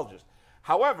Baker apologist.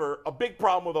 However, a big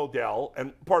problem with Odell,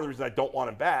 and part of the reason I don't want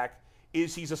him back,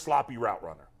 is he's a sloppy route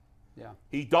runner. Yeah.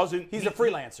 He doesn't. He's a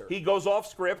freelancer. He goes off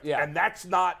script, and that's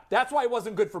not. That's why it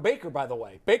wasn't good for Baker, by the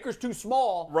way. Baker's too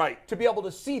small to be able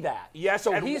to see that. Yes.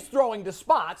 So he's throwing to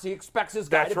spots. He expects his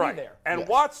guy to be there. And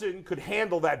Watson could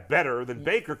handle that better than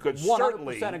Baker could, 100%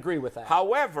 certainly. agree with that.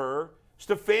 However,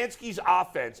 Stefanski's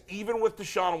offense, even with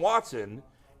Deshaun Watson,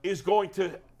 is going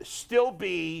to still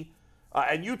be,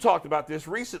 and you talked about this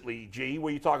recently, G,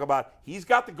 where you talk about he's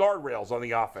got the guardrails on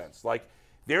the offense. Like,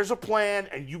 there's a plan,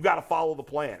 and you got to follow the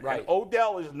plan. Right. And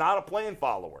Odell is not a plan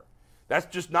follower. That's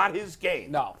just not his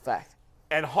game. No. Fact.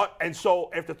 And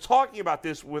so after talking about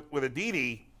this with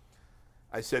Aditi,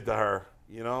 I said to her,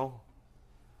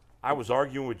 I was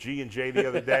arguing with G and J the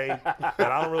other day that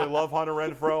I don't really love Hunter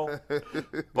Renfrow.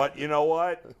 But you know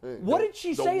what? What did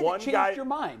she say that changed your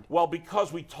mind? Well,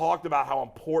 because we talked about how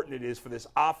important it is for this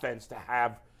offense to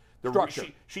have the structure.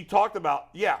 She talked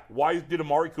about, why did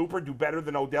Amari Cooper do better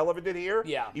than Odell ever did here?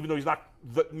 Yeah. Even though he's not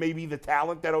maybe the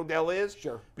talent that Odell is.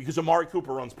 Sure. Because Amari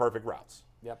Cooper runs perfect routes.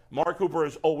 Yep. Amari Cooper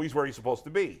is always where he's supposed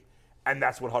to be. And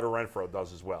that's what Hunter Renfrow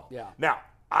does as well. Yeah. Now,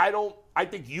 I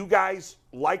think you guys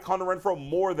like Hunter Renfrow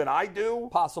more than I do.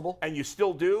 Possible. And you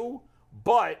still do.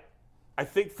 But I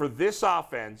think for this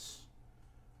offense,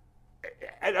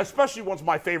 and especially once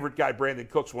my favorite guy, Brandon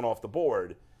Cooks, went off the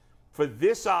board, for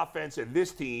this offense and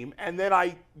this team, and then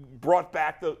I brought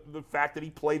back the fact that he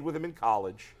played with him in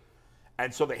college,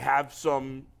 and so they have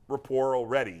some rapport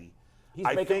already. He's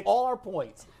making all our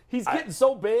points. He's getting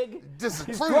so big.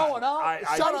 He's growing up.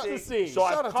 Shout out to see. So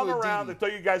I've come around and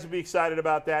thought you guys would be excited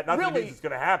about that. Not that it's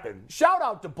going to happen. Shout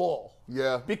out to Bull.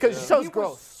 Yeah. Because he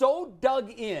was so dug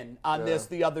in on this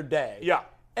the other day. Yeah.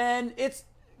 And it's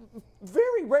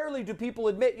very rarely do people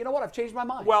admit, you know what, I've changed my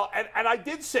mind. Well, and I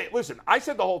did say, listen, I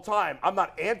said the whole time, I'm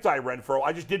not anti-Renfro.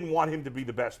 I just didn't want him to be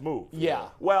the best move. Yeah.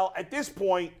 Well, at this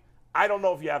point, I don't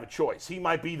know if you have a choice. He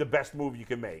might be the best move you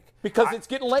can make. Because it's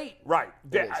getting late. Right.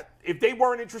 If they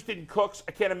weren't interested in Cooks,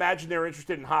 I can't imagine they're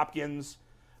interested in Hopkins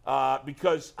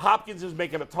because Hopkins is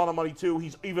making a ton of money too.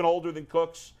 He's even older than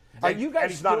Cooks. Are you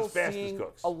guys still not as fast seeing as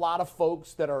Cooks. A lot of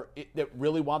folks that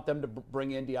really want them to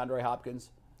bring in DeAndre Hopkins?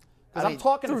 Because I'm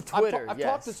talking through Twitter. I've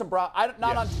talked to some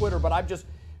not on Twitter, but I've just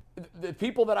the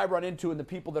people that I run into and the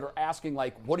people that are asking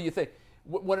like, what do you think?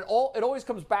 When it always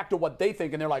comes back to what they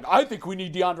think, and they're like, I think we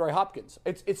need DeAndre Hopkins.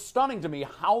 It's stunning to me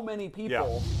how many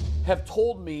people have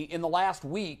told me in the last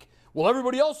week, well,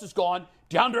 everybody else is gone.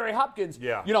 DeAndre Hopkins,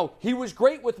 he was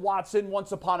great with Watson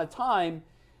once upon a time.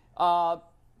 I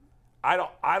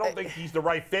don't think he's the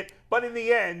right fit, but in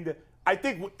the end, I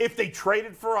think if they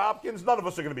traded for Hopkins, none of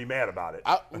us are going to be mad about it.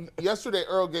 Yesterday,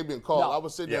 Earl gave me a call. I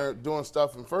was sitting there doing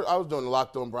stuff, and first I was doing the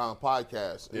Locked On Brown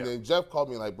podcast, and then Jeff called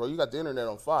me like, bro, you got the internet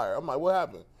on fire. I'm like, what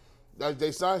happened?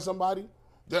 They signed somebody?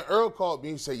 Then Earl called me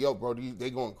and said, yo, bro, they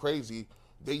going crazy.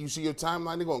 You see your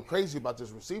timeline, they're going crazy about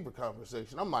this receiver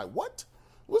conversation. I'm like, what?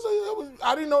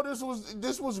 I didn't know this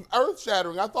was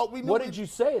earth-shattering. I thought we knew. What did you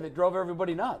say that drove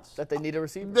everybody nuts? That they need a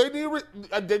receiver?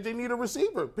 They need a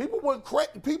receiver. People went crazy.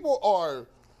 People are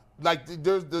like,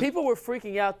 people were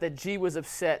freaking out that G was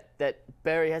upset that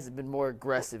Barry hasn't been more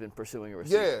aggressive in pursuing a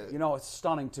receiver. Yeah. It's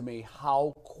stunning to me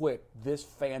how quick this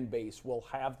fan base will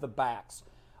have the backs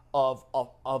of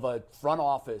a front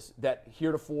office that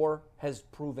heretofore has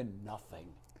proven nothing.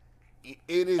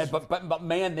 It is, but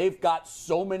man, they've got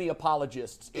so many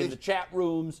apologists in the chat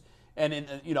rooms, and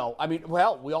we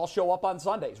all show up on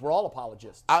Sundays. We're all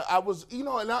apologists. I was,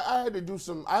 and I had to do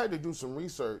some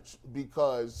research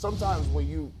because sometimes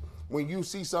when you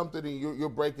see something and you're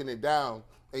breaking it down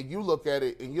and you look at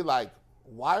it and you're like,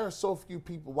 why do so few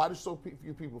people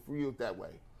feel it that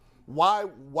way? Why?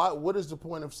 What is the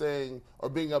point of saying or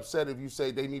being upset if you say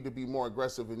they need to be more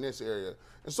aggressive in this area?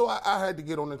 And so I had to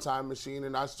get on the time machine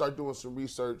and I started doing some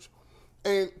research.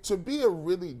 And to be a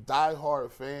really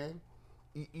diehard fan,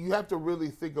 you have to really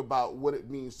think about what it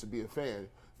means to be a fan.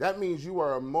 That means you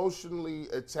are emotionally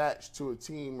attached to a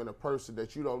team and a person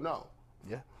that you don't know.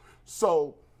 Yeah.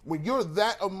 So when you're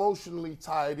that emotionally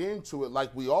tied into it,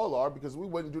 like we all are, because we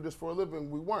wouldn't do this for a living,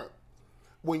 we weren't.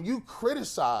 When you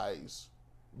criticize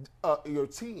your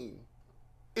team,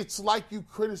 it's like you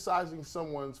criticizing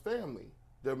someone's family,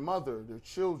 their mother, their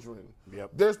children.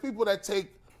 Yep. There's people that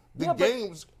take the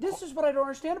games. This is what I don't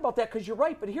understand about that, because you're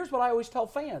right, but here's what I always tell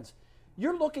fans.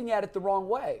 You're looking at it the wrong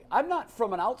way. I'm not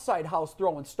from an outside house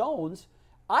throwing stones.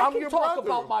 I can talk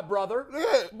about my brother,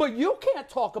 but you can't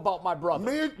talk about my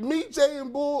brother. Me, Jay,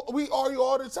 and Bull, we argue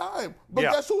all the time. But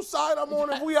guess whose side I'm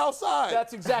on if we outside?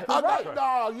 That's exactly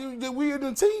right. We in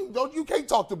the team. You can't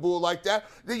talk to Bull like that.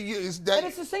 And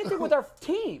it's the same thing with our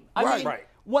team. I mean,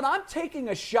 when I'm taking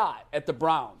a shot at the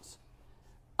Browns,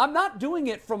 I'm not doing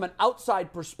it from an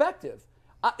outside perspective.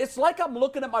 It's like I'm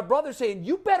looking at my brother saying,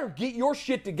 you better get your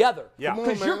shit together. Yeah.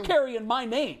 Because you're carrying my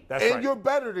name. That's right. And you're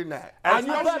better than that. And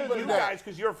you're better than you guys,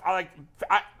 because you're like,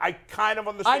 I kind of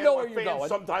understand why fans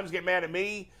sometimes get mad at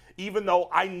me, even though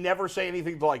I never say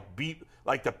anything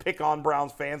to to pick on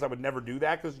Browns fans. I would never do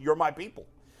that because you're my people.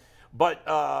 But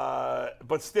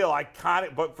still,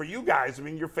 but for you guys, I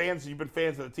mean, you've been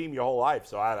fans of the team your whole life,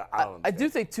 so I don't. I do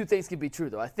think two things can be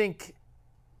true, though. I think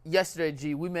yesterday,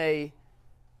 G, we may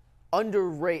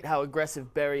underrate how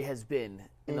aggressive Barry has been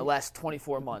in the last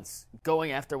 24 months,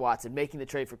 going after Watson, making the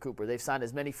trade for Cooper. They've signed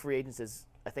as many free agents as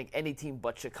I think any team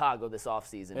but Chicago this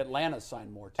offseason. Atlanta's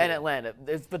signed more, too. And Atlanta.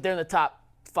 But they're in the top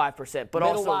 5%. But made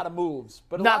also a lot of moves.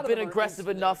 But not been aggressive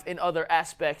enough in other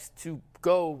aspects to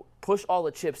go push all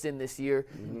the chips in this year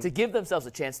to give themselves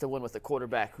a chance to win with a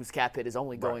quarterback whose cap hit is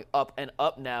only going up and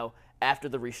up now after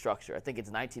the restructure. I think it's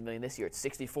 $19 million this year. It's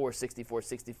 64, 64,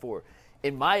 64.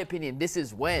 In my opinion, this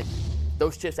is when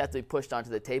those chips have to be pushed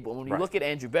onto the table. And when you look at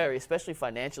Andrew Barry, especially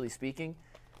financially speaking,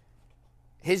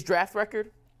 his draft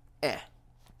record,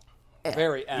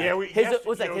 Very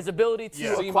his ability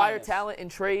to acquire talent in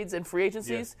trades and free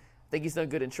agencies. I think he's done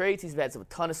good in trades. He's had a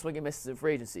ton of swing and misses in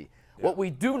free agency. Yeah. What we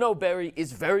do know Barry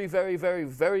is very, very, very,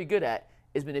 very good at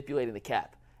is manipulating the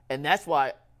cap. And that's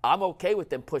why I'm okay with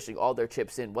them pushing all their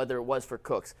chips in, whether it was for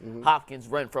Cooks, Hopkins,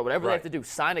 Renfro, whatever they have to do,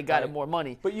 sign a guy to more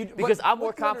money. Because I'm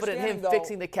more confident in him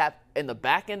fixing the cap in the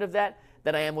back end of that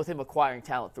than I am with him acquiring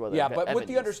talent through other but avenues. with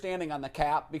the understanding on the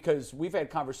cap, because we've had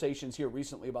conversations here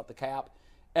recently about the cap,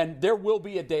 and there will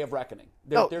be a day of reckoning.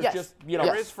 Just,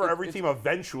 there is for every team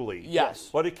eventually. Yes.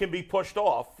 But it can be pushed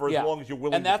off for as long as you're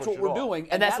willing to push it off. And that's what we're doing.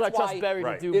 And that's what I trust Barry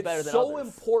to do better than others. It's so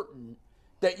important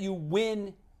that you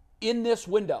win in this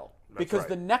window because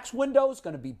the next window is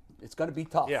going to be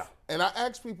tough. Yeah. And I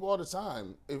ask people all the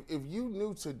time, if you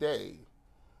knew today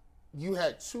you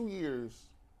had 2 years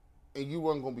and you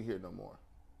weren't going to be here no more,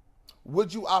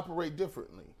 would you operate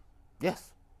differently? Yes.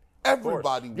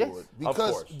 Everybody would. Yes.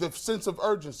 Because the sense of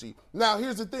urgency. Now,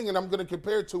 here's the thing, and I'm going to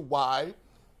compare it to why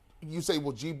you say,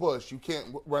 well, G. Bush, you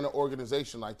can't run an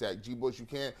organization like that. G. Bush, you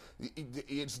can't.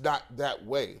 It's not that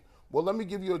way. Well, let me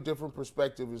give you a different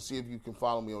perspective and see if you can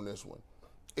follow me on this one.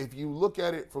 If you look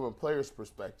at it from a player's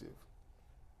perspective,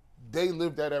 they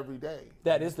live that every day.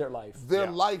 That is their life. Their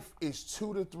life is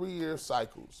 2 to 3 year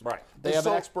cycles. Right. They have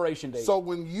an expiration date. So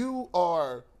when you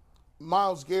are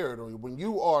Myles Garrett, or when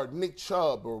you are Nick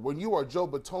Chubb, or when you are Joe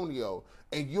Bitonio,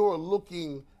 and you're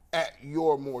looking at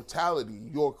your mortality,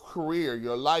 your career,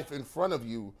 your life in front of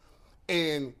you,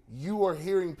 and you are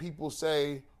hearing people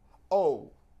say,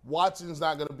 oh, Watson's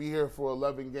not going to be here for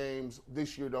 11 games,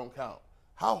 this year don't count.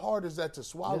 How hard is that to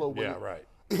swallow? Right.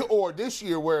 Or this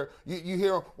year where you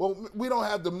hear, well, we don't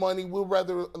have the money, we'll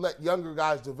rather let younger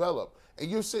guys develop. And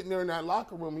you're sitting there in that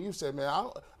locker room and you say, man,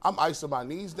 I'm icing my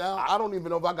knees down. I don't even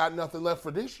know if I got nothing left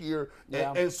for this year.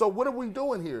 Yeah. And so what are we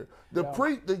doing here?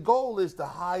 The goal is the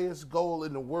highest goal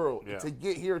in the world, to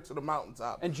get here to the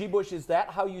mountaintop. And G. Bush, is that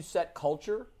how you set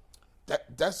culture?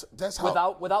 That's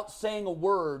how. Without saying a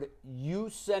word, you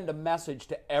send a message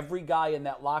to every guy in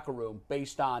that locker room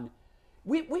based on,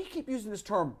 we keep using this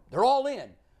term, they're all in.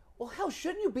 Well, hell,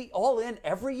 shouldn't you be all in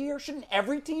every year? Shouldn't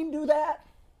every team do that?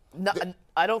 No,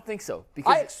 I don't think so.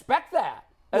 Because I expect that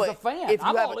as a fan.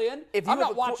 I'm all in. I'm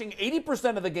not watching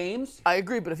 80% of the games. I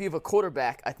agree, but if you have a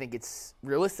quarterback, I think it's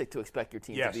realistic to expect your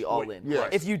team to be all in. Yes.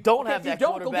 If you don't have that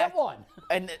quarterback, go get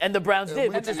one. And the Browns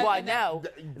did, which is why now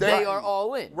they are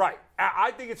all in. Right. I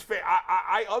think it's fair.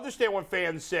 I understand when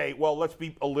fans say, well, let's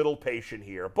be a little patient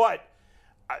here. But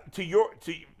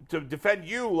to defend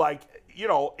you, like, you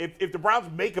know, if the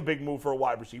Browns make a big move for a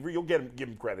wide receiver, you'll give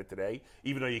him credit today,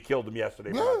 even though you killed him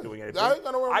yesterday for not doing anything.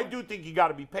 I do think you got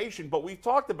to be patient, but we've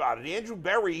talked about it. Andrew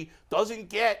Berry doesn't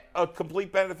get a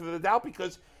complete benefit of the doubt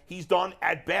because he's done,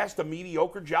 at best, a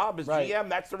mediocre job as GM.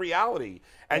 That's the reality.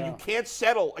 And you can't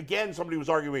settle. Again, somebody was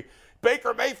arguing,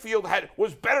 Baker Mayfield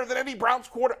was better than any Browns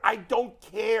quarter. I don't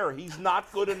care. He's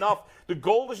not good enough. The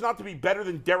goal is not to be better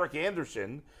than Derek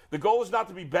Anderson. The goal is not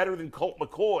to be better than Colt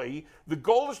McCoy. The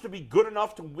goal is to be good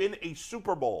enough to win a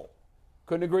Super Bowl.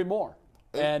 Couldn't agree more.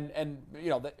 And you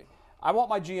know, I want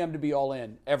my GM to be all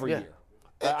in every year.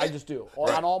 I just do,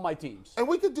 on all my teams. And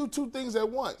we could do two things at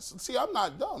once. See, I'm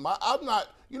not dumb. I'm not,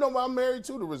 you know, I'm married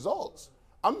to the results.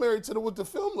 I'm married to what the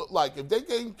film looked like. If they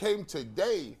came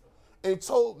today and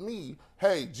told me,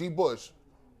 hey, G. Bush,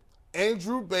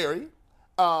 Andrew Berry,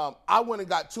 I went and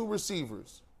got 2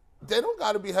 receivers. They don't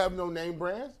got to be having no name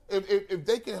brands. If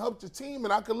they can help the team,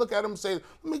 and I can look at them and say,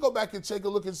 let me go back and take a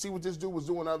look and see what this dude was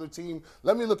doing on the other team.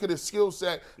 Let me look at his skill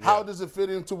set. Yeah. How does it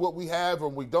fit into what we have or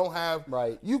we don't have?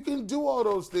 Right. You can do all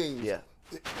those things. Yeah.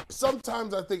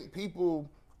 Sometimes I think people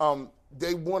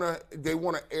they wanna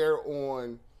err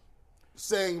on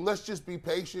saying let's just be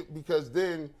patient because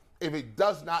then if it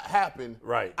does not happen,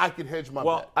 I can hedge my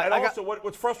bet. And also,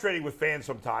 what's frustrating with fans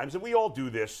sometimes, and we all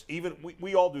do this, even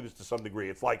we all do this to some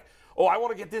degree. It's like, oh, I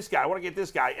want to get this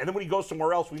guy, and then when he goes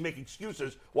somewhere else, we make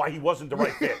excuses why he wasn't the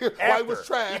right fit. Why he was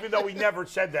trash, even though he never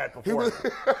said that before.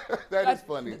 That is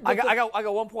funny. I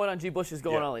got one point on G. Bush's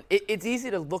going all in. It's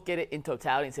easy to look at it in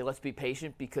totality and say let's be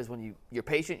patient because when you're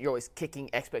patient, you're always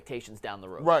kicking expectations down the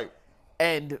road. Right.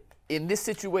 And in this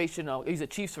situation, I'll use the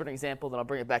Chiefs for an example, then I'll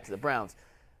bring it back to the Browns.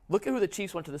 Look at who the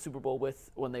Chiefs went to the Super Bowl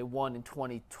with when they won in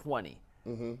 2020.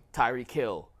 Mm-hmm. Tyreek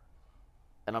Hill.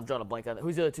 And I'm drawing a blank on that.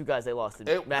 Who's the other 2 guys they lost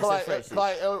in massive friendship?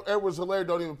 Clyde Edwards-Helaire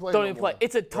don't even play.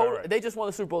 It's a total. Right. They just won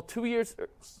the Super Bowl 3 years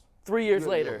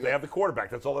later. They have the quarterback.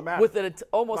 That's all that matters. With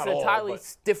almost an entirely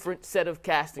different set of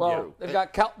casting crew. They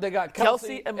got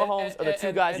Kelsey and Mahomes are the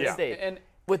 2 guys that stayed. And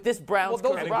with this Browns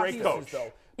and a great coach.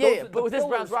 But with this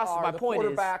Browns roster, my point is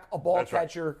quarterback, a ball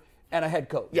catcher, and a head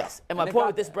coach. Yes, and my point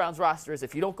with this Browns roster is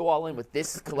if you don't go all in with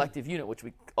this collective unit, which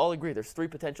we all agree there's 3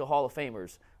 potential Hall of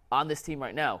Famers on this team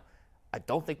right now, I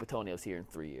don't think Bitonio's here in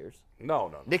 3 years. No.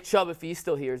 Nick Chubb, if he's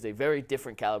still here, is a very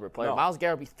different caliber player. No. Myles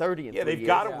Garrett will be 30 in 3 years. Yeah, they've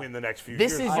got to win the next few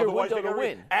years. This is your window to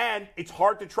win. And it's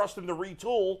hard to trust them to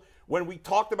retool when we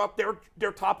talked about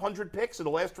their top 100 picks in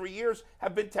the last 3 years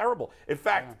have been terrible. In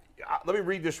fact, let me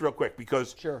read this real quick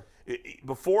because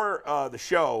before the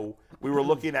show, we were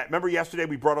looking at – remember yesterday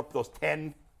we brought up those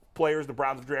 10 players the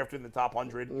Browns have drafted in the top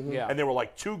 100? Mm-hmm. Yeah. And there were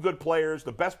like 2 good players.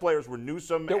 The best players were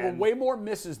Newsome. There were way more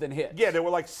misses than hits. Yeah, there were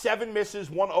like 7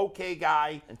 misses, 1 okay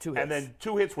guy. And 2 hits. And then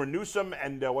 2 hits were Newsome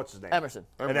and what's his name? Emerson.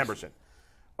 And Emerson.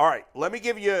 All right, let me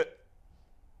give you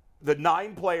the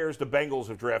 9 players the Bengals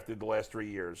have drafted the last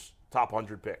 3 years, top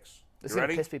 100 picks. This is going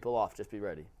to piss people off. Just be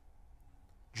ready.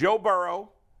 Joe Burrow,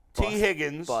 Bust. T.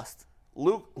 Higgins. Bust.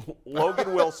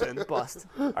 Logan Wilson. Bust.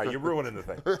 All right, you're ruining the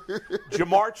thing.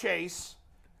 Jamar Chase,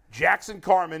 Jackson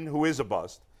Carman, who is a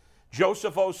bust,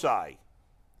 Joseph Osai,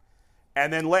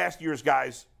 and then last year's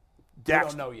guys,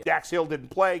 Dax Hill didn't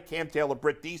play, Cam Taylor,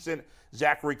 Britt Decent,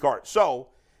 Zachary Cart. So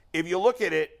if you look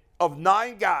at it, of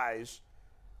 9 guys,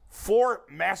 4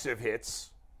 massive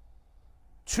hits,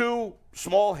 2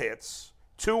 small hits,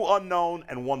 2 unknown,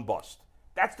 and 1 bust.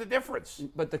 That's the difference.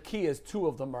 But the key is 2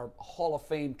 of them are Hall of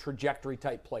Fame trajectory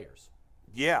type players.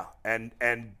 Yeah, and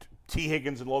T.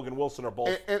 Higgins and Logan Wilson are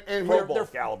both and Pro Bowl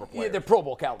caliber players. Yeah, they're Pro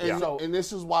Bowl caliber. And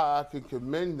this is why I can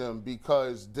commend them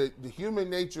because the human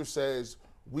nature says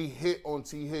we hit on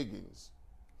T. Higgins.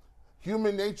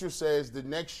 Human nature says the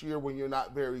next year when you're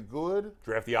not very good,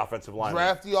 draft the offensive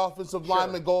lineman.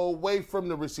 Lineman, go away from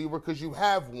the receiver because you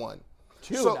have one.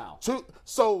 2 now.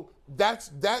 So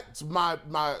that's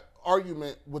my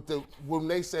argument with when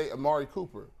they say Amari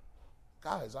Cooper.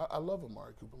 Guys, I love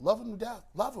Amari Cooper. Love him to death.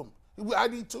 Love him. I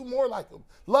need 2 more like him.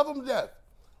 Love him to death.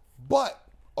 But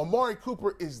Amari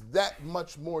Cooper is that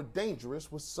much more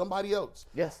dangerous with somebody else.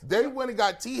 Yes. They went and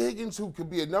got T. Higgins, who could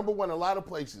be a number 1 in a lot of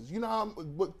places. You know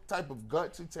what type of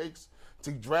guts it takes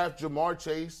to draft Jamar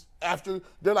Chase after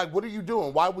they're like, what are you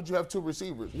doing? Why would you have 2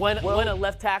 receivers? When a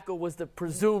left tackle was the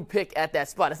presumed pick at that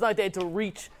spot. It's not like they had to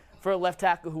reach for a left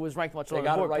tackle who was ranked much lower.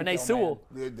 Penei Sewell.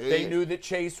 They knew that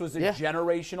Chase was a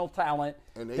generational talent.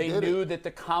 And they knew that the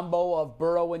combo of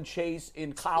Burrow and Chase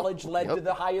in college led to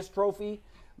the highest trophy.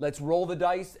 Let's roll the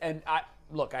dice. And I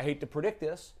hate to predict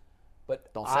this,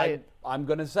 but don't say it. I'm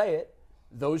going to say it.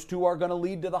 Those 2 are going to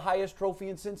lead to the highest trophy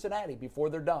in Cincinnati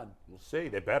before they're done. We'll see.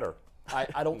 They better.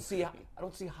 I don't see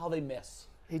how they miss.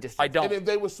 I don't. And if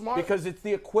they were smart, because it's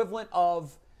the equivalent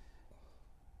of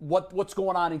what's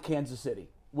going on in Kansas City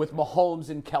with Mahomes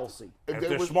and Kelsey. If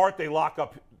they're smart, they lock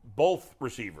up both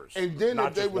receivers. And then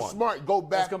if they were smart, go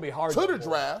back to the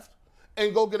draft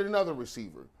and go get another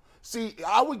receiver. See,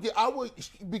 I would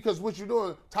because what you're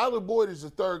doing, Tyler Boyd is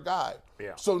the 3rd guy.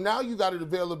 Yeah. So now you got an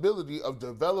availability of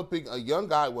developing a young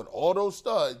guy with all those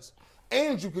studs,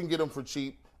 and you can get him for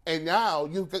cheap. And now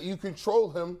you control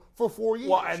him for 4 years.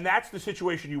 Well, and that's the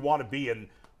situation you want to be in.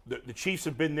 The Chiefs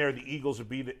have been there. The Eagles have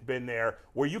been there,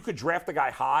 where you could draft a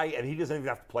guy high and he doesn't even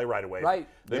have to play right away. Right.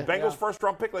 The Bengals'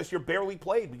 first-round pick last year barely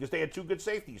played because they had 2 good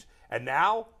safeties, and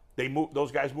now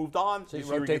those guys moved on. So you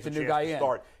rotate the new guy in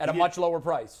at a much lower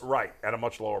price. Right, at a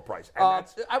much lower price. And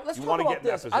let's talk about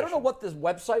this. I don't know what this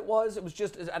website was. It was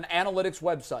just an analytics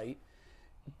website.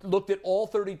 Looked at all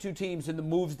 32 teams and the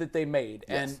moves that they made,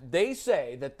 and they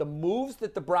say that the moves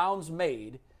that the Browns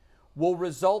made will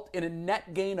result in a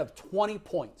net gain of 20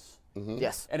 points. Mm-hmm.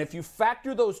 Yes. And if you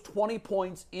factor those 20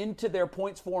 points into their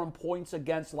points for and points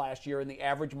against last year in the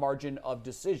average margin of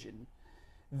decision,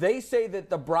 they say that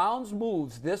the Browns'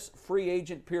 moves this free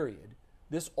agent period,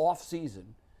 this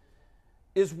offseason,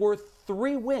 is worth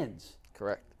 3 wins.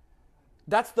 Correct.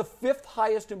 That's the 5th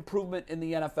highest improvement in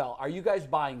the NFL. Are you guys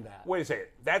buying that? Wait a second.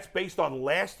 That's based on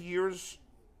last year's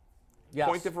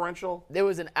point differential? There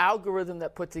was an algorithm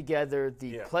that put together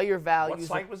the player values.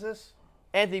 What site was this?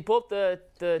 Anthony, pull up the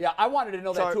Yeah, I wanted to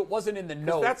know that too. It wasn't in the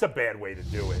notes. That's a bad way to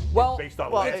do it. Well, based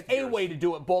on it's a way to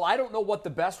do it, Bull. I don't know what the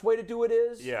best way to do it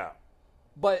is. Yeah.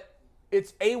 But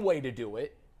it's a way to do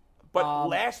it. But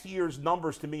last year's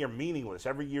numbers to me are meaningless.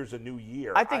 Every year's a new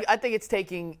year. I think it's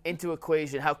taking into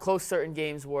equation how close certain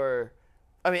games were.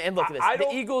 I mean, and look at this.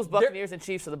 The Eagles, Buccaneers, and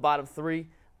Chiefs are the bottom 3.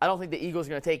 I don't think the Eagles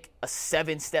are going to take a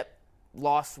 7-step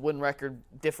loss-win record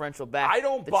differential back.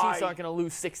 The Chiefs aren't going to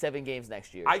lose 6-7 games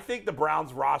next year. I think the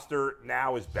Browns roster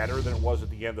now is better than it was at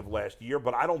the end of last year,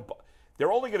 but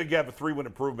they're only going to get a 3-win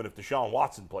improvement if Deshaun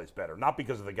Watson plays better, not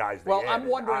because of the guys they added. I'm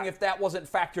wondering if that wasn't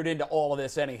factored into all of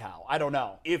this anyhow. I don't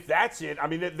know. If that's it, I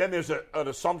mean, then there's an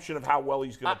assumption of how well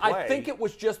he's going to play. I think it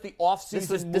was just the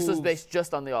offseason This was based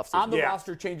just on the offseason. On the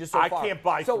roster changes so far. I can't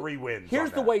buy 3 wins.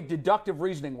 Here's the way deductive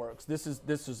reasoning works. This is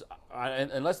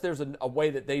unless there's a way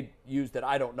that they use that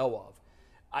I don't know of.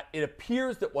 it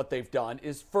appears that what they've done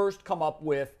is first come up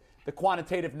with the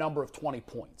quantitative number of 20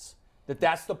 points,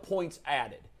 that's the points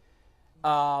added.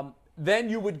 Then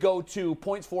you would go to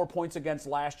points for, points against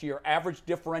last year, average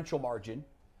differential margin.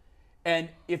 And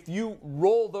if you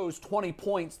roll those 20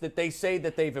 points that they say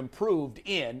that they've improved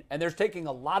in, and they're taking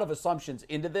a lot of assumptions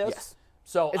into this. Yes.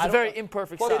 So it's a very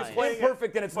imperfect science. It's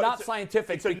imperfect, and it's not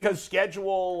scientific. It's because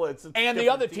schedule. And the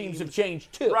other teams have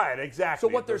changed too. Right, exactly.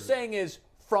 So what they're saying is,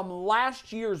 from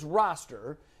last year's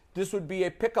roster, this would be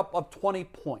a pickup of 20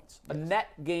 points, a net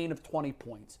gain of 20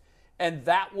 points. And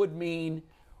that would mean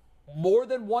more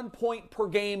than 1 point per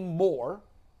game more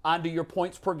onto your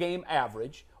points per game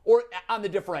average, or on the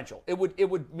differential. It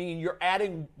would mean you're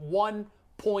adding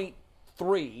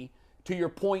 1.3 to your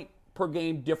point per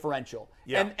game differential.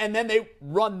 Yeah. And then they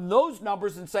run those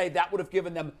numbers and say that would have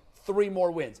given them 3 more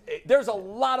wins. There's a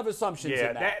lot of assumptions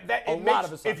in that. A lot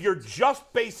of assumptions. If you're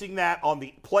just basing that on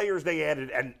the players they added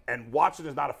and Watson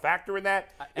is not a factor in that,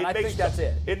 I think that's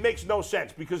it. It makes no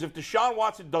sense, because if Deshaun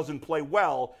Watson doesn't play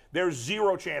well, there's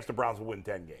 0 chance the Browns will win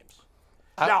 10 games.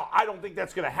 Now, I don't think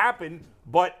that's going to happen,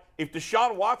 but if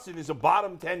Deshaun Watson is a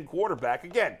bottom 10 quarterback,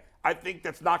 again, I think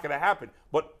that's not going to happen.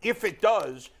 But if it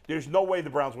does, there's no way the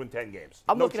Browns win 10 games.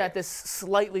 I'm looking at this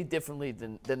slightly differently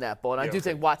than that, Bo. And I do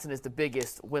think Watson is the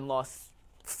biggest win-loss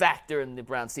factor in the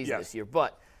Browns season this year.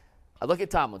 But I look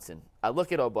at Tomlinson, I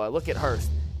look at Obo, I look at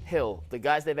Hurst, Hill, the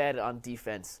guys they've added on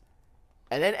defense,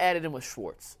 and then added in with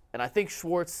Schwartz. And I think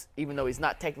Schwartz, even though he's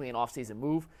not technically an offseason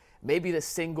move, may be the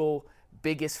single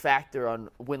biggest factor on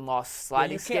win-loss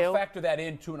sliding scale. You can't factor that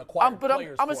into an acquired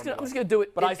players I'm just going to do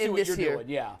it. But I see what you're doing.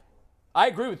 Yeah. I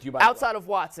agree with you. Outside of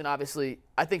Watson, obviously,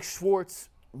 I think Schwartz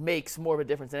makes more of a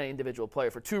difference than any individual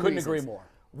player for 2 reasons. Couldn't agree more.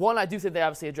 One, I do think they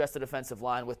obviously addressed the defensive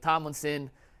line with Tomlinson,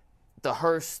 the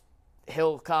Hurst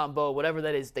Hill combo, whatever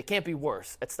that is. They can't be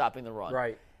worse at stopping the run.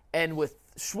 Right. And with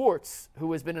Schwartz,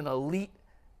 who has been an elite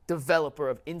developer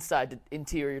of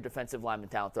interior defensive lineman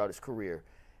talent throughout his career,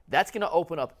 that's going to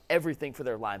open up everything for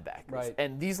their linebackers. Right.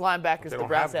 And these linebackers, the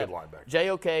Browns have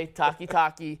J.O.K.,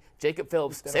 Taki, Jacob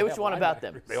Phillips. Say what you want about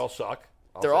them. They all suck.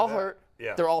 They're all hurt.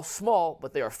 Yeah. They're all small,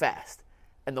 but they are fast.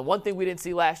 And the one thing we didn't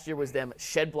see last year was them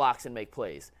shed blocks and make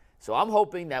plays. So I'm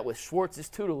hoping that with Schwartz's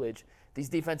tutelage, these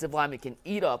defensive linemen can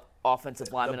eat up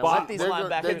offensive linemen and let these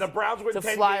linebackers the Browns win to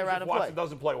 10 fly games around if and Watson play.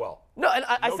 doesn't play well. No, and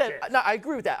I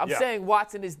agree with that. I'm saying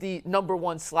Watson is the number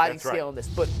 1 sliding scale in this.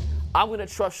 But I'm going to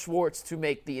trust Schwartz to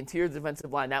make the interior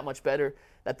defensive line that much better,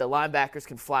 that the linebackers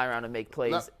can fly around and make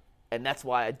plays. And that's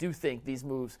why I do think these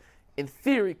moves, in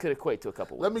theory, could equate to a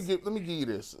couple wins. Let me give you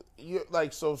this.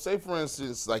 So say, for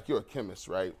instance, like you're a chemist,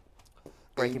 right?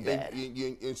 Breaking Bad.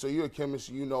 And so you're a chemist,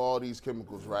 you know all these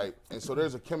chemicals, right? And so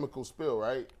there's a chemical spill,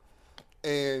 right?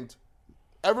 And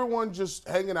everyone just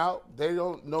hanging out. They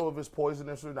don't know if it's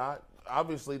poisonous or not.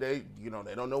 Obviously, they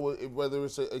don't know whether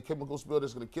it's a chemical spill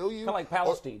that's going to kill you. Kind of like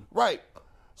Palestine. Right.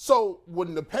 So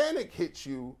when the panic hits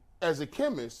you as a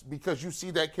chemist, because you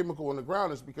see that chemical on the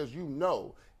ground, is because you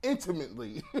know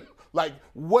intimately, like,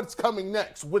 what's coming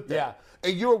next with that. Yeah.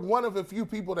 And you're one of a few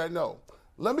people that know.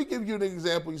 Let me give you an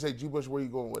example. You say, G. Bush, where are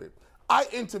you going with it? I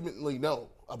intimately know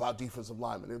about defensive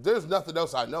linemen. If there's nothing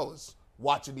else I know, it's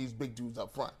watching these big dudes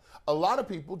up front. A lot of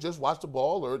people just watch the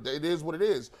ball, or it is what it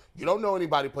is. You don't know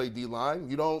anybody play D-line.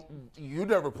 You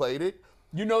never played it.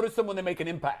 You notice them when they make an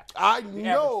impact. I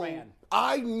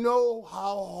know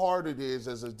how hard it is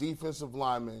as a defensive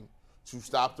lineman to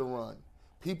stop the run.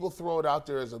 People throw it out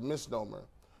there as a misnomer.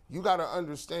 You got to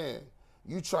understand,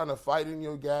 you trying to fight in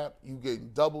your gap, you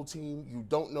get double teamed, you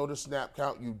don't know the snap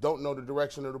count, you don't know the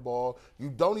direction of the ball, you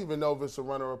don't even know if it's a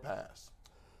run or a pass.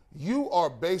 You are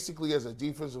basically, as a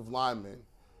defensive lineman,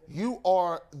 you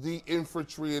are the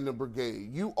infantry in the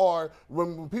brigade. You are,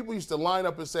 when people used to line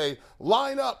up and say,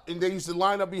 line up, and they used to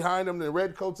line up behind them, the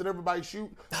red coats and everybody shoot,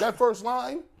 that first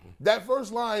line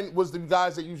was the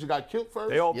guys that usually got killed first.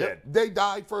 They all did. They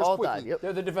died first all quickly. Died, yep.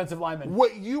 They're the defensive linemen.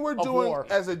 What you were doing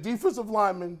as a defensive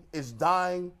lineman is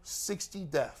dying 60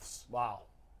 deaths. Wow.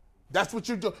 That's what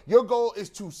you're doing. Your goal is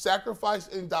to sacrifice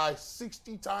and die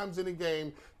 60 times in a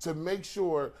game to make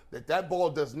sure that ball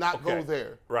does not go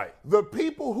there. Right. The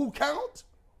people who count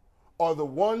are the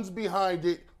ones behind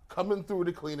it coming through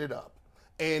to clean it up.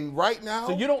 And right now,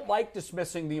 so you don't like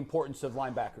dismissing the importance of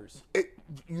linebackers.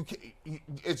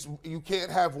 You can't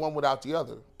have one without the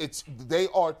other. They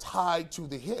are tied to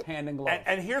the hip. Hand and glove.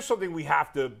 And here's something we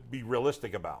have to be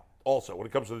realistic about also when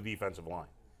it comes to the defensive line.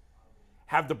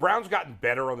 Have the Browns gotten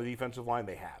better on the defensive line?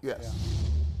 They have. Yes. Yeah.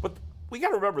 But we got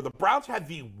to remember, the Browns had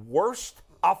the worst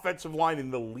offensive line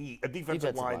in the league,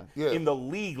 defensive line in the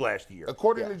league last year.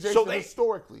 According to Jason,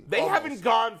 historically. They haven't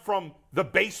gone from the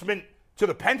basement to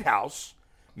the penthouse.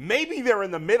 Maybe they're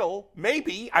in the middle.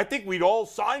 Maybe. I think we'd all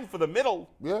sign for the middle.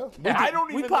 Yeah. And I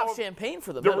don't even we pop know champagne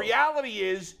for the middle. The reality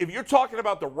is, if you're talking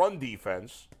about the run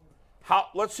defense,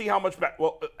 let's see how much better.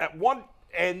 Well, at one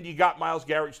end, you got Myles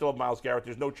Garrett. You still have Myles Garrett.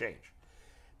 There's no change.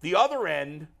 The other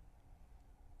end,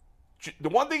 the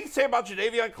one thing you say about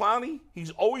Jadeveon Clowney,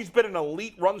 he's always been an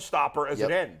elite run stopper as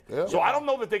an end. Yep. So I don't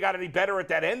know that they got any better at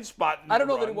that end spot. I don't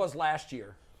know that it was last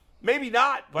year. Maybe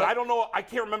not, but I don't know. I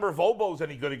can't remember if Obo's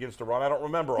any good against the run. I don't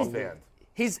remember offhand.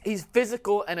 He's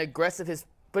physical and aggressive,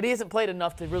 but he hasn't played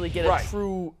enough to really get a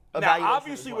true evaluation. Now,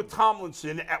 obviously, with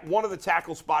Tomlinson, at one of the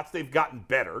tackle spots, they've gotten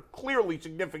better, clearly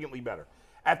significantly better.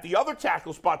 At the other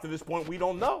tackle spot to this point, we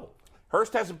don't know.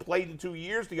 Hurst hasn't played in 2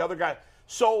 years. The other guy.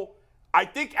 So I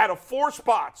think out of 4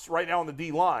 spots right now on the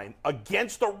D-line,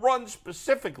 against the run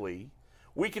specifically,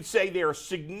 we could say they are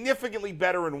significantly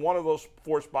better in one of those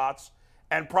 4 spots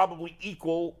and probably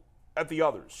equal at the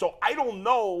others. So I don't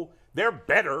know. They're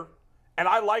better, and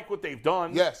I like what they've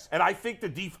done. Yes. And I think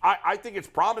I think it's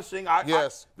promising.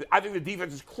 Yes. I think the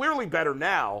defense is clearly better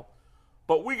now,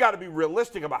 but we got to be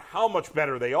realistic about how much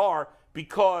better they are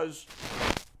because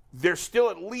there's still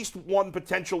at least one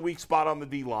potential weak spot on the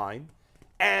D-line,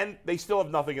 and they still have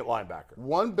nothing at linebacker.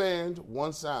 One band,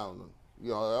 one sound.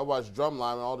 I watch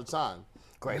Drumline all the time.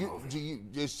 Great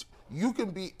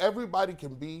everybody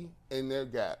can be in their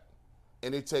gap,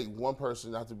 and it take one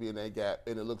person not to be in that gap,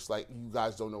 and it looks like you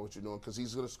guys don't know what you're doing because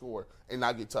he's going to score and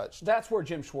not get touched. That's where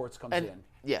Jim Schwartz comes in.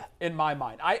 Yeah. In my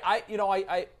mind. I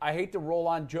hate to roll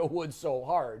on Joe Woods so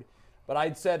hard, but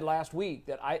I'd said last week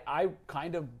that I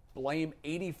kind of blame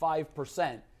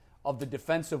 85% of the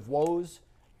defensive woes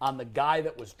on the guy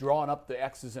that was drawing up the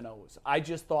X's and O's. I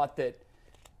just thought that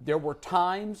there were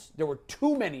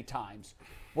too many times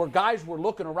where guys were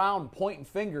looking around pointing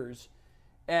fingers,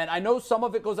 and I know some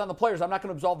of it goes on the players. I'm not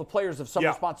going to absolve the players of some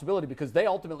responsibility because they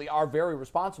ultimately are very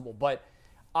responsible, but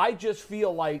I just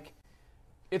feel like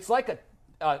it's like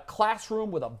a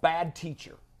classroom with a bad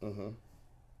teacher. Mm-hmm.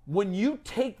 When you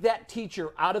take that teacher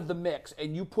out of the mix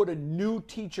and you put a new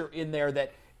teacher in there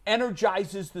that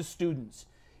energizes the students,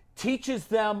 teaches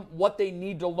them what they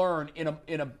need to learn in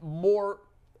a more...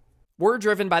 We're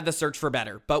driven by the search for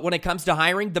better, but when it comes to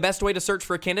hiring, the best way to search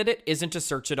for a candidate isn't to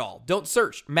search at all. Don't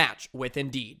search, match with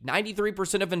Indeed.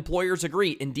 93% of employers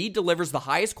agree Indeed delivers the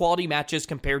highest quality matches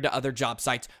compared to other job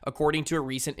sites, according to a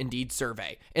recent Indeed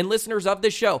survey. And listeners of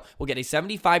this show will get a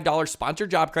 $75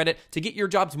 sponsored job credit to get your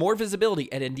jobs more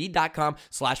visibility at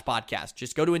Indeed.com/podcast.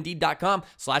 Just go to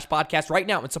Indeed.com/podcast right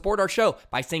now and support our show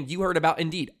by saying you heard about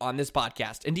Indeed on this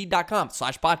podcast.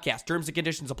 Indeed.com/podcast. Terms and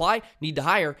conditions apply. Need to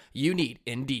hire? You need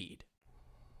Indeed.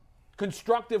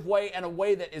 Constructive way and a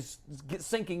way that is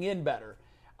sinking in better.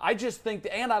 I just think,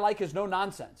 and I like his no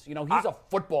nonsense. He's a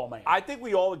football man. I think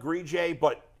we all agree, Jay,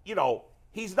 but,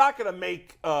 he's not going to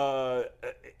make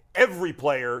every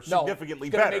player significantly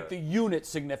better. He's going to make the unit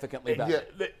significantly better.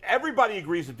 Yeah, everybody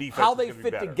agrees the defense how is they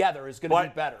fit together is going to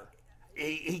be better.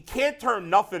 He can't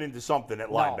turn nothing into something at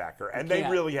linebacker, and they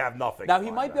really have nothing. Now, he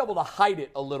might be able to hide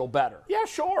it a little better. Yeah,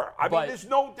 sure. I mean, there's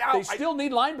no doubt. They still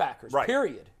need linebackers,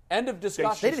 period. End of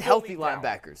discussion. They need healthy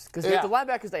linebackers because the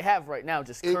linebackers they have right now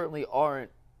just currently aren't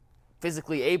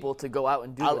physically able to go out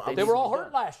and do what they were all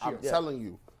hurt last year. I'm telling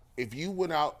you, if you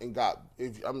went out and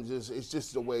it's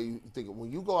just the way you think. When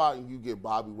you go out and you get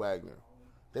Bobby Wagner,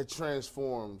 that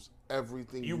transforms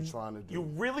everything you're trying to do. You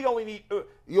really only need.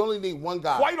 You only need one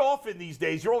guy. Quite often these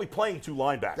days, you're only playing 2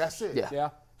 linebackers. That's it.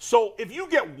 Yeah. So if you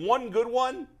get one good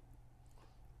one.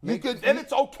 Then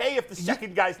it's okay if the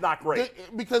second guy's not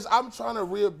great. Because I'm trying to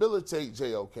rehabilitate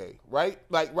JOK, right?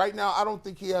 Like right now, I don't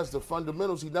think he has the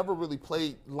fundamentals. He never really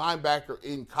played linebacker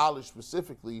in college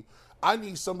specifically. I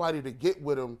need somebody to get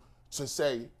with him to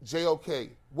say,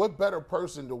 JOK, what better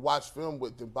person to watch film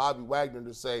with than Bobby Wagner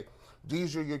to say,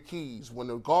 these are your keys. When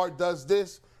the guard does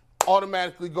this,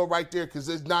 automatically go right there because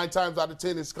there's 9 times out of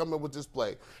 10 it's coming with this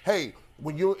play. Hey,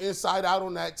 when you're inside out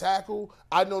on that tackle,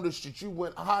 I noticed that you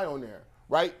went high on there.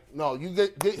 Right? No, you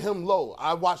get him low.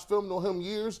 I watched film on him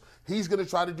years. He's going to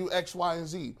try to do X, Y, and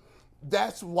Z.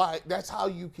 That's how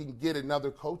you can get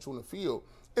another coach on the field.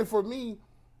 And for me,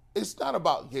 it's not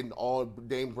about getting all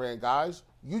name brand guys.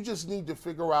 You just need to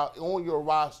figure out on your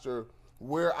roster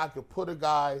where I could put a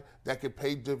guy that could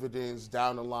pay dividends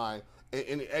down the line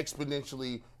and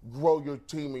exponentially grow your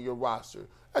team and your roster.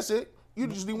 That's it. You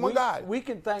just need one guy. We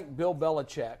can thank Bill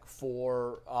Belichick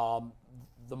for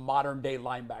the modern-day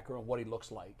linebacker and what he looks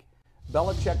like.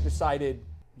 Belichick decided,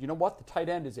 you know what? The tight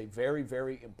end is a very,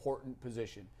 very important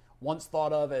position. Once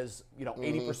thought of as,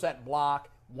 80% block,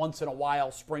 once in a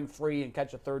while spring free and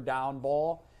catch a third down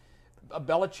ball.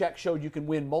 Belichick showed you can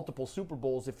win multiple Super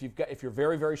Bowls if you're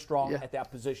very, very strong at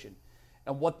that position.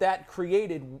 And what that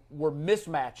created were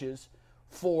mismatches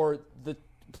for the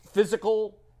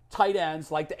physical tight ends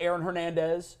like the Aaron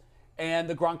Hernandez and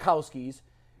the Gronkowskis.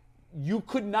 You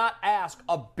could not ask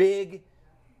a big,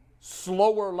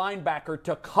 slower linebacker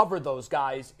to cover those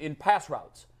guys in pass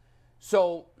routes.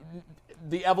 So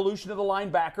the evolution of the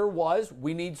linebacker was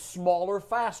we need smaller,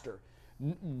 faster.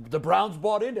 The Browns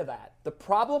bought into that. The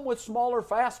problem with smaller,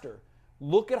 faster,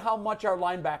 look at how much our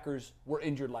linebackers were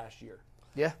injured last year.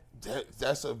 Yeah.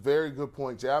 That's a very good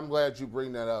point, Jay. I'm glad you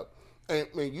bring that up. And,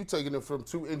 man, you taking it from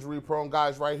two injury-prone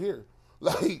guys right here.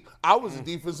 Like, I was a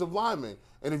defensive lineman.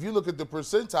 And if you look at the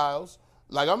percentiles,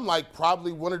 like, I'm like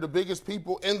probably one of the biggest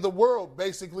people in the world,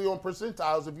 basically, on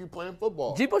percentiles if you're playing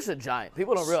football. G. Bush is a giant.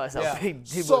 People don't realize how big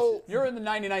G. Bush is. You're in the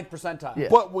 99th percentile. Yeah.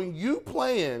 But when you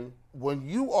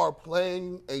are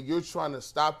playing and you're trying to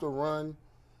stop the run,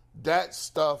 that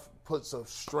stuff puts a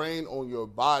strain on your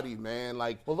body, man.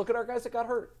 Like, well, look at our guys that got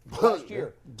hurt last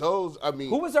year.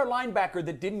 Who was our linebacker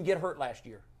that didn't get hurt last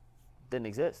year? Didn't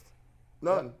exist.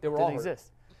 None. They were all hurt.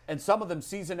 Exist. And some of them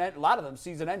season end. A lot of them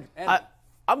season end.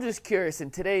 I'm just curious, in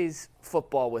today's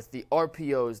football with the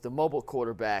RPOs, the mobile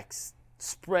quarterbacks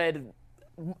spread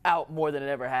out more than it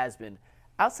ever has been,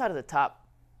 outside of the top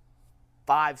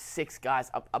 5-6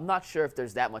 guys, I'm not sure if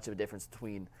there's that much of a difference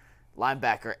between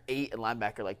linebacker 8 and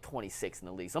linebacker like 26 in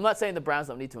the league. So I'm not saying the Browns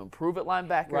don't need to improve at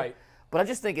linebacker. Right. But I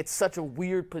just think it's such a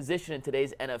weird position in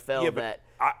today's NFL that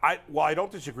I don't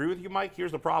disagree with you, Mike.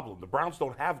 Here's the problem: the Browns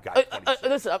don't have guys.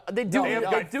 Listen, they do need a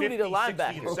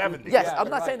linebacker. 60 yes, I'm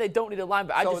not saying they don't need a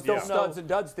linebacker. I just don't know. Studs and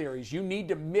duds theories. You need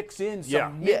to mix in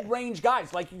some mid-range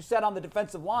guys, like you said on the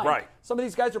defensive line. Right. Some of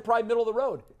these guys are probably middle of the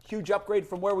road. Huge upgrade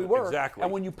from where we were. Exactly.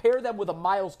 And when you pair them with a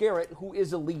Myles Garrett, who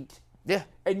is elite. Yeah.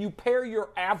 And you pair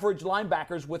your average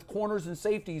linebackers with corners and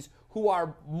safeties who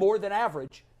are more than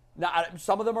average. Now,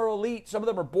 some of them are elite. Some of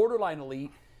them are borderline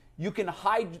elite. You can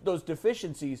hide those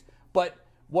deficiencies. But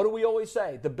what do we always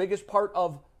say? The biggest part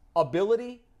of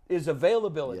ability is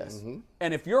availability. Yes. Mm-hmm.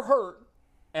 And if you're hurt,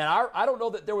 and I don't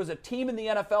know that there was a team in the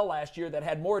NFL last year that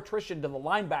had more attrition to the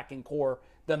linebacking core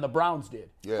than the Browns did.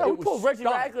 Yeah. We pulled Reggie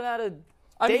Ragland out of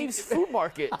Dave's Food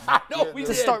Market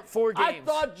to start 4 games. I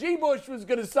thought G. Bush was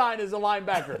going to sign as a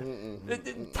linebacker.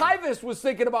 Tyvis was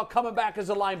thinking about coming back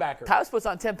as a linebacker. Tyvis puts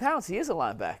on 10 pounds. He is a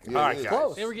linebacker. All right, guys.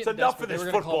 Close. It's enough of this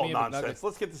football nonsense.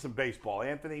 Let's get to some baseball.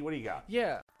 Anthony, what do you got?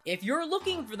 Yeah. If you're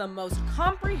looking for the most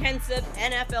comprehensive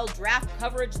NFL draft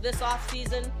coverage this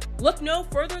offseason, look no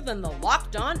further than the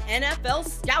Locked On NFL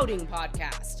Scouting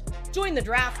Podcast. Join the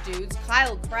draft dudes,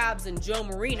 Kyle Krabs and Joe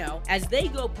Marino, as they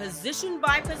go position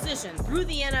by position through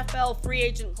the NFL free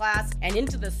agent class and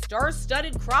into the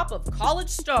star-studded crop of college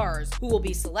stars who will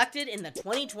be selected in the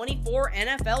 2024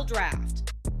 NFL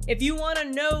Draft. If you want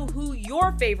to know who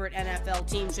your favorite NFL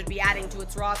team should be adding to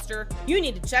its roster, you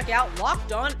need to check out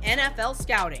Locked On NFL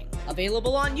Scouting,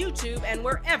 available on YouTube and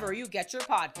wherever you get your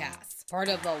podcasts. Part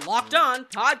of the Locked On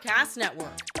Podcast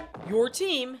Network, your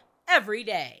team every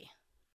day.